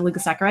and chitin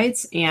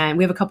oligosaccharides, and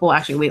we have a couple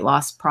actually weight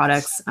loss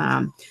products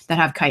that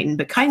have chitin.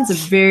 But chitin's a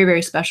very,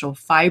 very special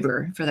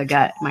fiber for the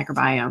gut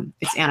microbiome.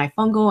 It's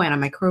antifungal,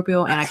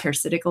 antimicrobial,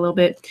 antiparasitic a little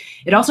bit.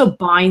 It also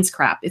binds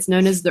crap. It's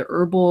known as the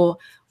herbal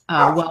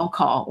well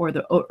call, or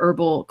the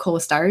herbal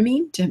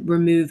cholestyramine, to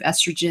remove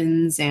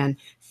estrogens and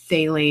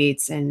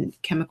phthalates and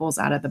chemicals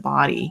out of the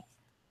body.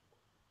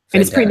 Fantastic.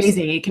 And it's pretty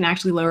amazing. It can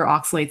actually lower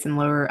oxalates and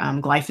lower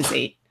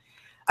glyphosate.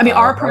 I mean,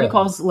 our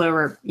protocols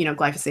lower,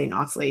 glyphosate and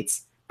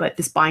oxalates, but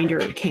this binder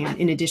can,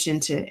 in addition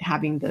to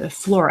having the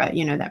flora,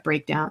 that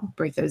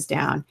break those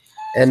down.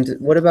 And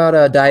what about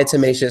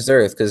diatomaceous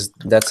earth? Because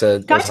that's a...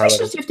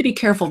 Diatomaceous, you have to be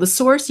careful. The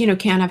source,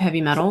 can have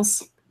heavy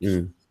metals.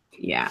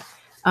 Yeah.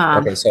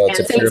 Okay, so it's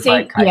a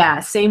purified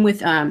chitin. Same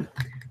with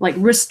like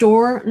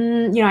Restore.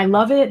 I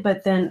love it,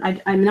 but then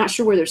I'm not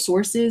sure where their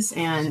source is,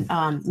 and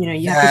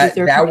you have to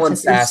do that one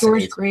fascinates. Restore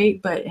is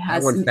great, but it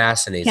has that one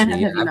fascinates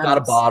me. I've got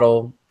a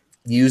bottle,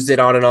 used it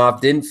on and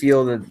off, didn't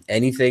feel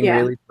anything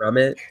really from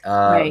it.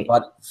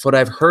 But what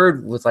I've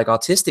heard with like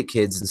autistic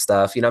kids and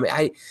stuff,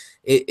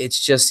 it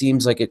just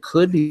seems like it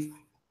could be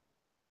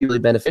really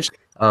beneficial.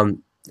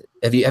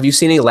 Have you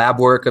seen any lab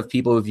work of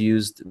people who've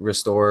used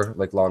Restore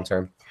like long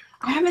term?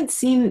 I've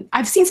seen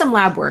some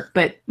lab work,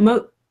 but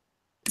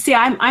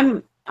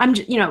I'm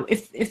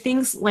if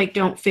things like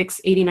don't fix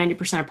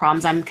 80-90% of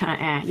problems, I'm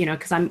kind of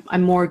because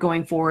I'm more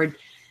going forward,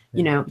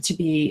 to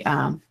be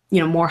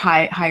more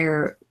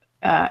higher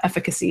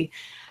efficacy.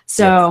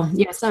 So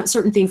some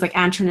certain things like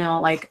Antranil,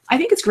 like I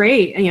think it's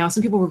great.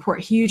 Some people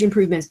report huge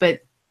improvements,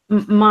 but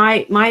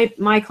my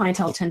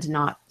clientele tend to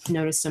not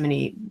notice so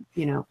many.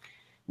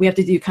 We have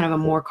to do kind of a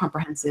more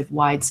comprehensive,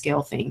 wide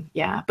scale thing.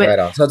 Yeah. But right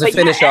on. So to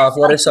finish off,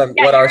 what are some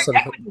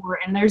Ecuador,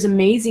 and there's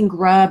amazing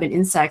grub and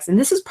insects, and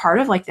this is part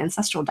of like the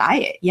ancestral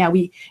diet. Yeah,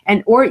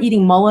 or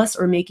eating mollusks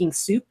or making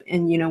soup,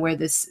 and where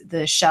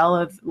the shell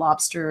of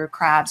lobster,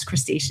 crabs,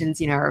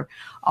 crustaceans, are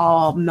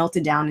all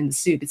melted down in the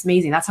soup. It's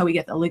amazing. That's how we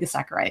get the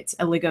oligosaccharides,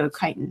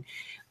 oligochitin,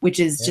 which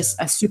is just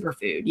a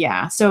superfood.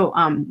 Yeah. So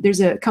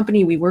there's a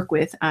company we work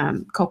with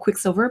called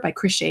Quicksilver by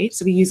Chris Shea.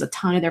 So we use a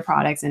ton of their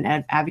products and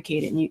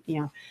advocate it,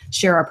 and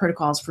share our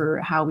protocols for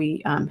how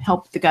we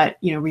help the gut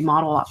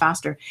remodel a lot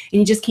faster. And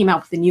he just came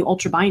out with a new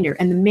ultra binder,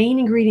 and the main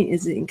ingredient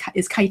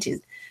is chitin,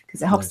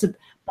 because it helps to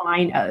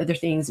bind other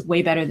things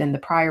way better than the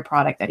prior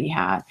product that he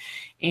had.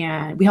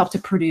 And we help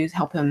him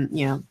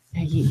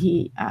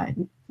he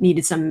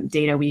needed some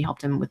data. We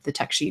helped him with the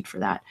tech sheet for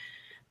that.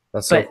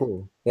 That's so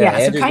cool. Yeah,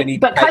 so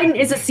chitin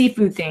is a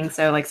seafood thing.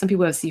 So like some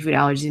people have seafood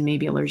allergies and may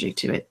be allergic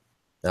to it.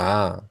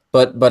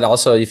 But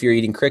also if you're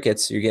eating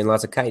crickets, you're getting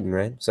lots of chitin,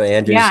 right? So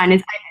Andrew's, yeah,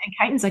 and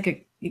chitin's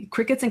like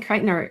crickets and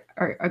chitin are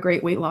a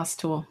great weight loss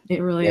tool.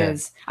 It really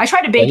is. I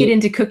try to bake it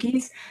into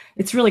cookies.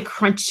 It's really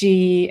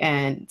crunchy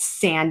and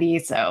sandy.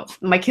 So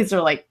my kids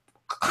are like,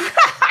 I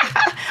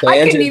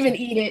couldn't even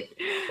eat it.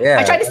 Yeah,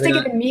 I tried to stick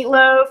it in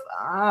meatloaf.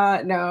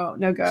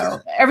 No go.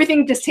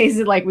 Everything just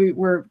tasted like we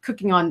were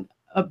cooking on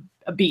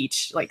a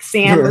beach. Like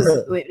sand was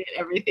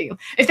everything.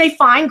 If they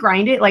fine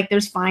grind it, like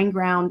there's fine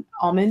ground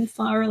almond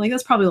flour, like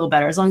that's probably a little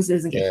better as long as it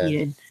doesn't get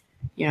heated,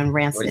 and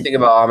rancid. What do you think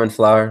about almond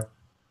flour?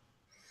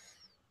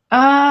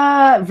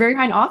 Very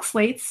high in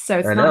oxalates, so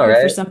it's not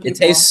good for some people. It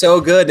tastes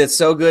so good. It's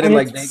so good in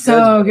like baked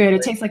goods. Good.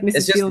 It tastes like Mrs.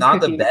 It's just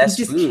not the best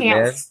you just food,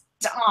 can't man.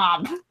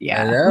 Stop.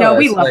 Yeah. No,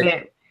 we love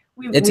it.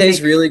 It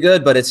tastes really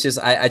good, but it's just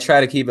I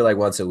try to keep it like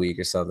once a week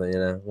or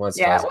something, Once.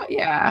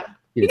 Yeah.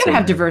 You gotta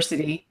have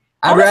diversity.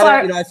 I'd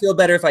rather, I feel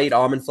better if I eat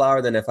almond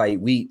flour than if I eat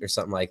wheat or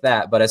something like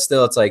that. But it's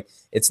like,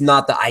 it's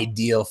not the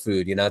ideal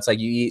food, It's like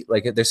you eat,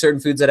 like there's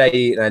certain foods that I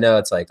eat and I know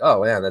it's like,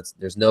 oh man,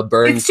 there's no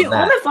burn.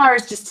 Almond flour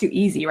is just too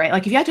easy, right?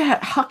 Like if you had to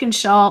huck and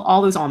shell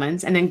all those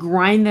almonds and then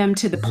grind them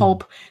to the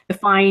pulp, the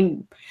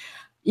fine,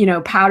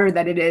 powder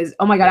that it is.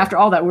 Oh my God, after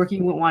all that work,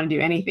 you wouldn't want to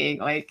do anything.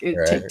 Like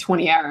it'd take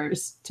 20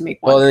 hours to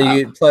make one.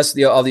 Well, plus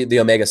all the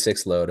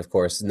omega-6 load, of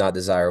course, is not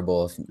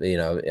desirable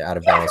if, out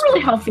of balance. It's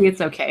really healthy.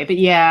 It's okay. But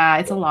yeah,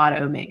 it's a lot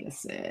of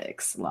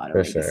omega-6,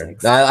 For sure.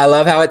 I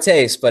love how it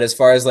tastes, but as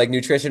far as like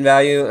nutrition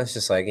value, it's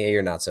just like, hey,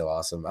 you're not so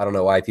awesome. I don't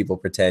know why people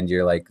pretend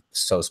you're like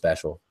so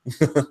special.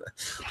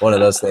 One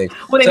of those things.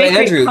 Well, they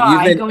make Andrew,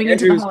 you've been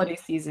into the holiday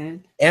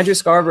season. Andrew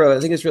Scarborough,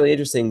 I think it's really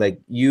interesting. Like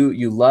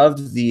you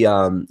loved the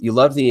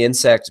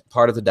insect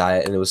part of the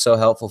diet, and it was so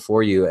helpful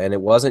for you. And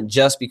it wasn't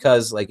just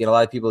because like a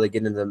lot of people that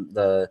get into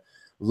the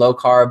low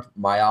carb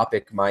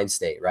myopic mind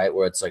state, right?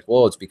 Where it's like,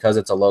 well, it's because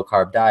it's a low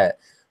carb diet.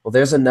 Well,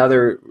 there's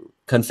another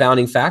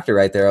confounding factor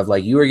right there of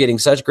like you are getting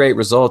such great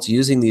results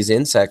using these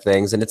insect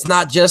things, and it's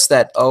not just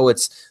that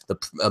it's the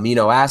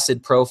amino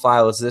acid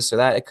profile, it's this or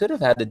that. It could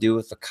have had to do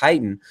with the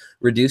chitin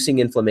reducing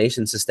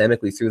inflammation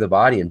systemically through the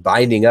body and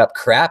binding up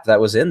crap that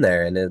was in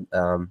there, and it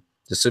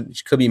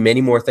just could be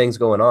many more things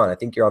going on. I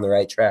think you're on the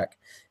right track,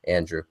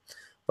 Andrew.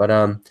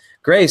 But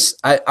Grace,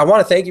 I want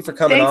to thank you for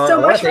coming on. Thanks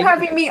so much for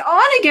having me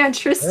on again,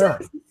 Tristan.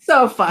 Yeah.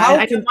 So fun.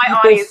 I know my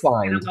audience is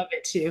going to love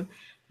it too.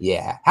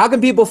 Yeah. How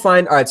can people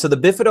find? All right. So the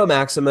Bifido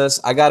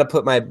Maximus, I got to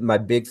put my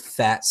big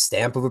fat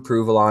stamp of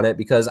approval on it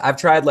because I've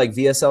tried like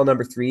VSL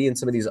 #3 and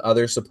some of these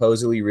other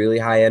supposedly really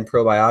high-end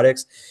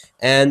probiotics.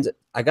 And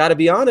I got to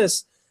be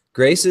honest,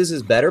 Grace's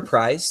is better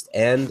priced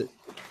and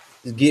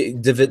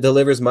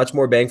delivers much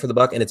more bang for the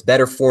buck, and it's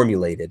better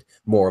formulated,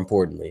 more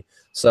importantly.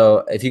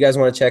 So if you guys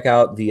want to check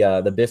out the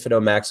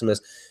Bifido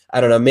Maximus, I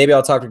don't know, maybe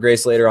I'll talk to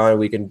Grace later on and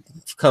we can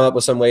come up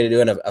with some way to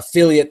do an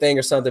affiliate thing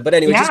or something. But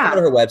anyway, just go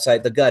to her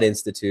website, the Gut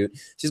Institute.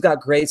 She's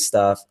got great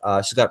stuff.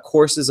 She's got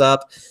courses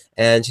up,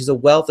 and she's a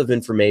wealth of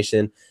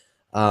information.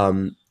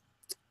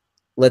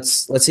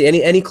 Let's see.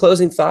 Any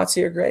closing thoughts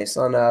here, Grace,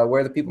 on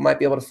where the people might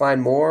be able to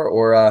find more,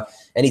 or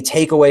any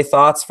takeaway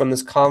thoughts from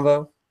this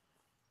convo?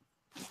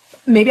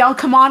 Maybe I'll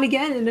come on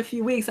again in a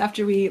few weeks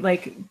after we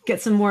like get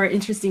some more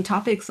interesting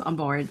topics on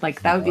board.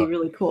 Like that would be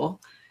really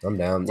cool. I'm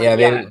down. Yeah,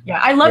 maybe.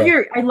 Yeah. I love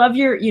your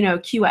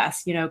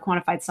QS,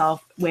 quantified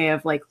self way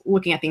of like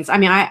looking at things. I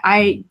mean,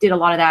 I did a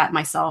lot of that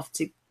myself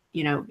to,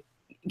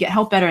 get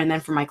health better. And then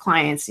for my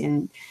clients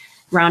in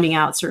rounding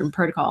out certain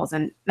protocols.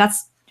 And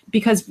that's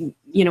because,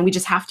 we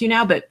just have to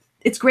now, but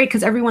it's great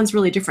because everyone's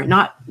really different.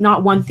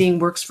 Not one thing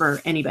works for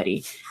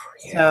anybody.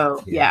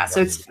 So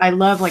I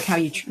love like how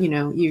you're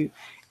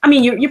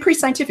pretty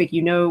scientific.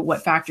 You know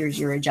what factors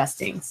you're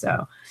adjusting.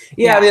 So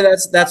I mean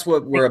that's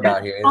what we're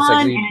about here.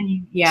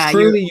 It's like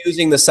truly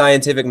using the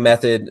scientific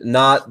method.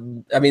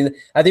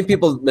 I think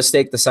people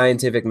mistake the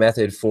scientific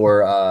method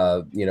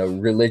for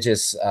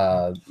religious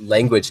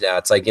language now.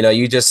 It's like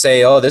you just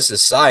say, oh, this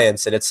is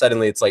science, and it's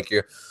like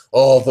you're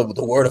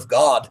the word of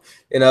God.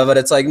 But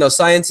it's like no,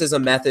 science is a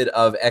method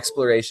of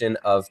exploration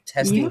of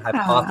testing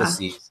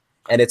hypotheses,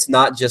 and it's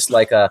not just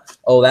like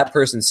that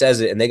person says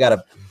it and they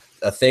got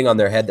a thing on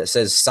their head that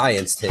says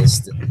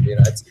scientist.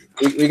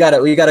 We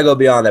gotta go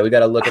beyond that. We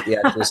gotta look at the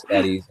actual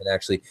studies and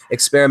actually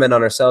experiment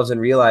on ourselves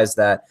and realize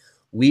that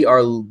we're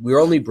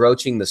only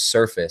broaching the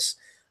surface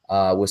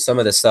with some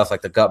of this stuff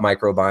like the gut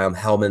microbiome,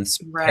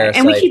 helminths, parasites.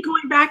 And we keep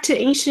going back to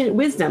ancient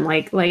wisdom,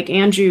 like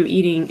Andrew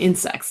eating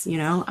insects.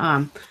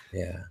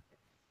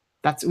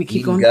 We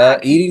keep going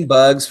back. Eating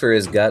bugs for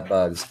his gut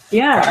bugs.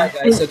 Yeah. All right,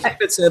 guys, so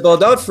keep it simple.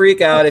 Don't freak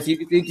out if you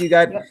think you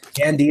got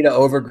candida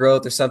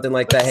overgrowth or something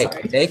like that. Hey,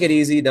 take it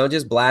easy. Don't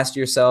just blast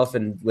yourself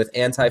and with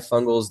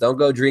antifungals. Don't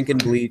go drinking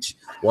bleach.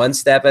 One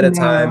step at a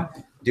time.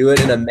 Do it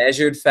in a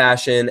measured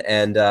fashion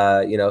and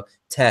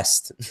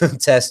test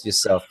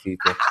yourself,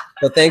 people.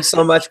 So thanks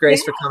so much,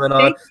 Grace, for coming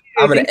on.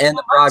 I'm going to end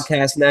the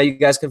broadcast now. You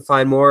guys can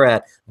find more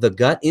at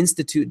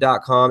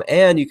thegutinstitute.com,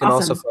 and you can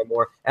also find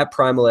more at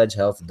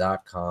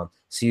primaledgehealth.com.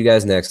 See you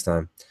guys next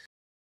time.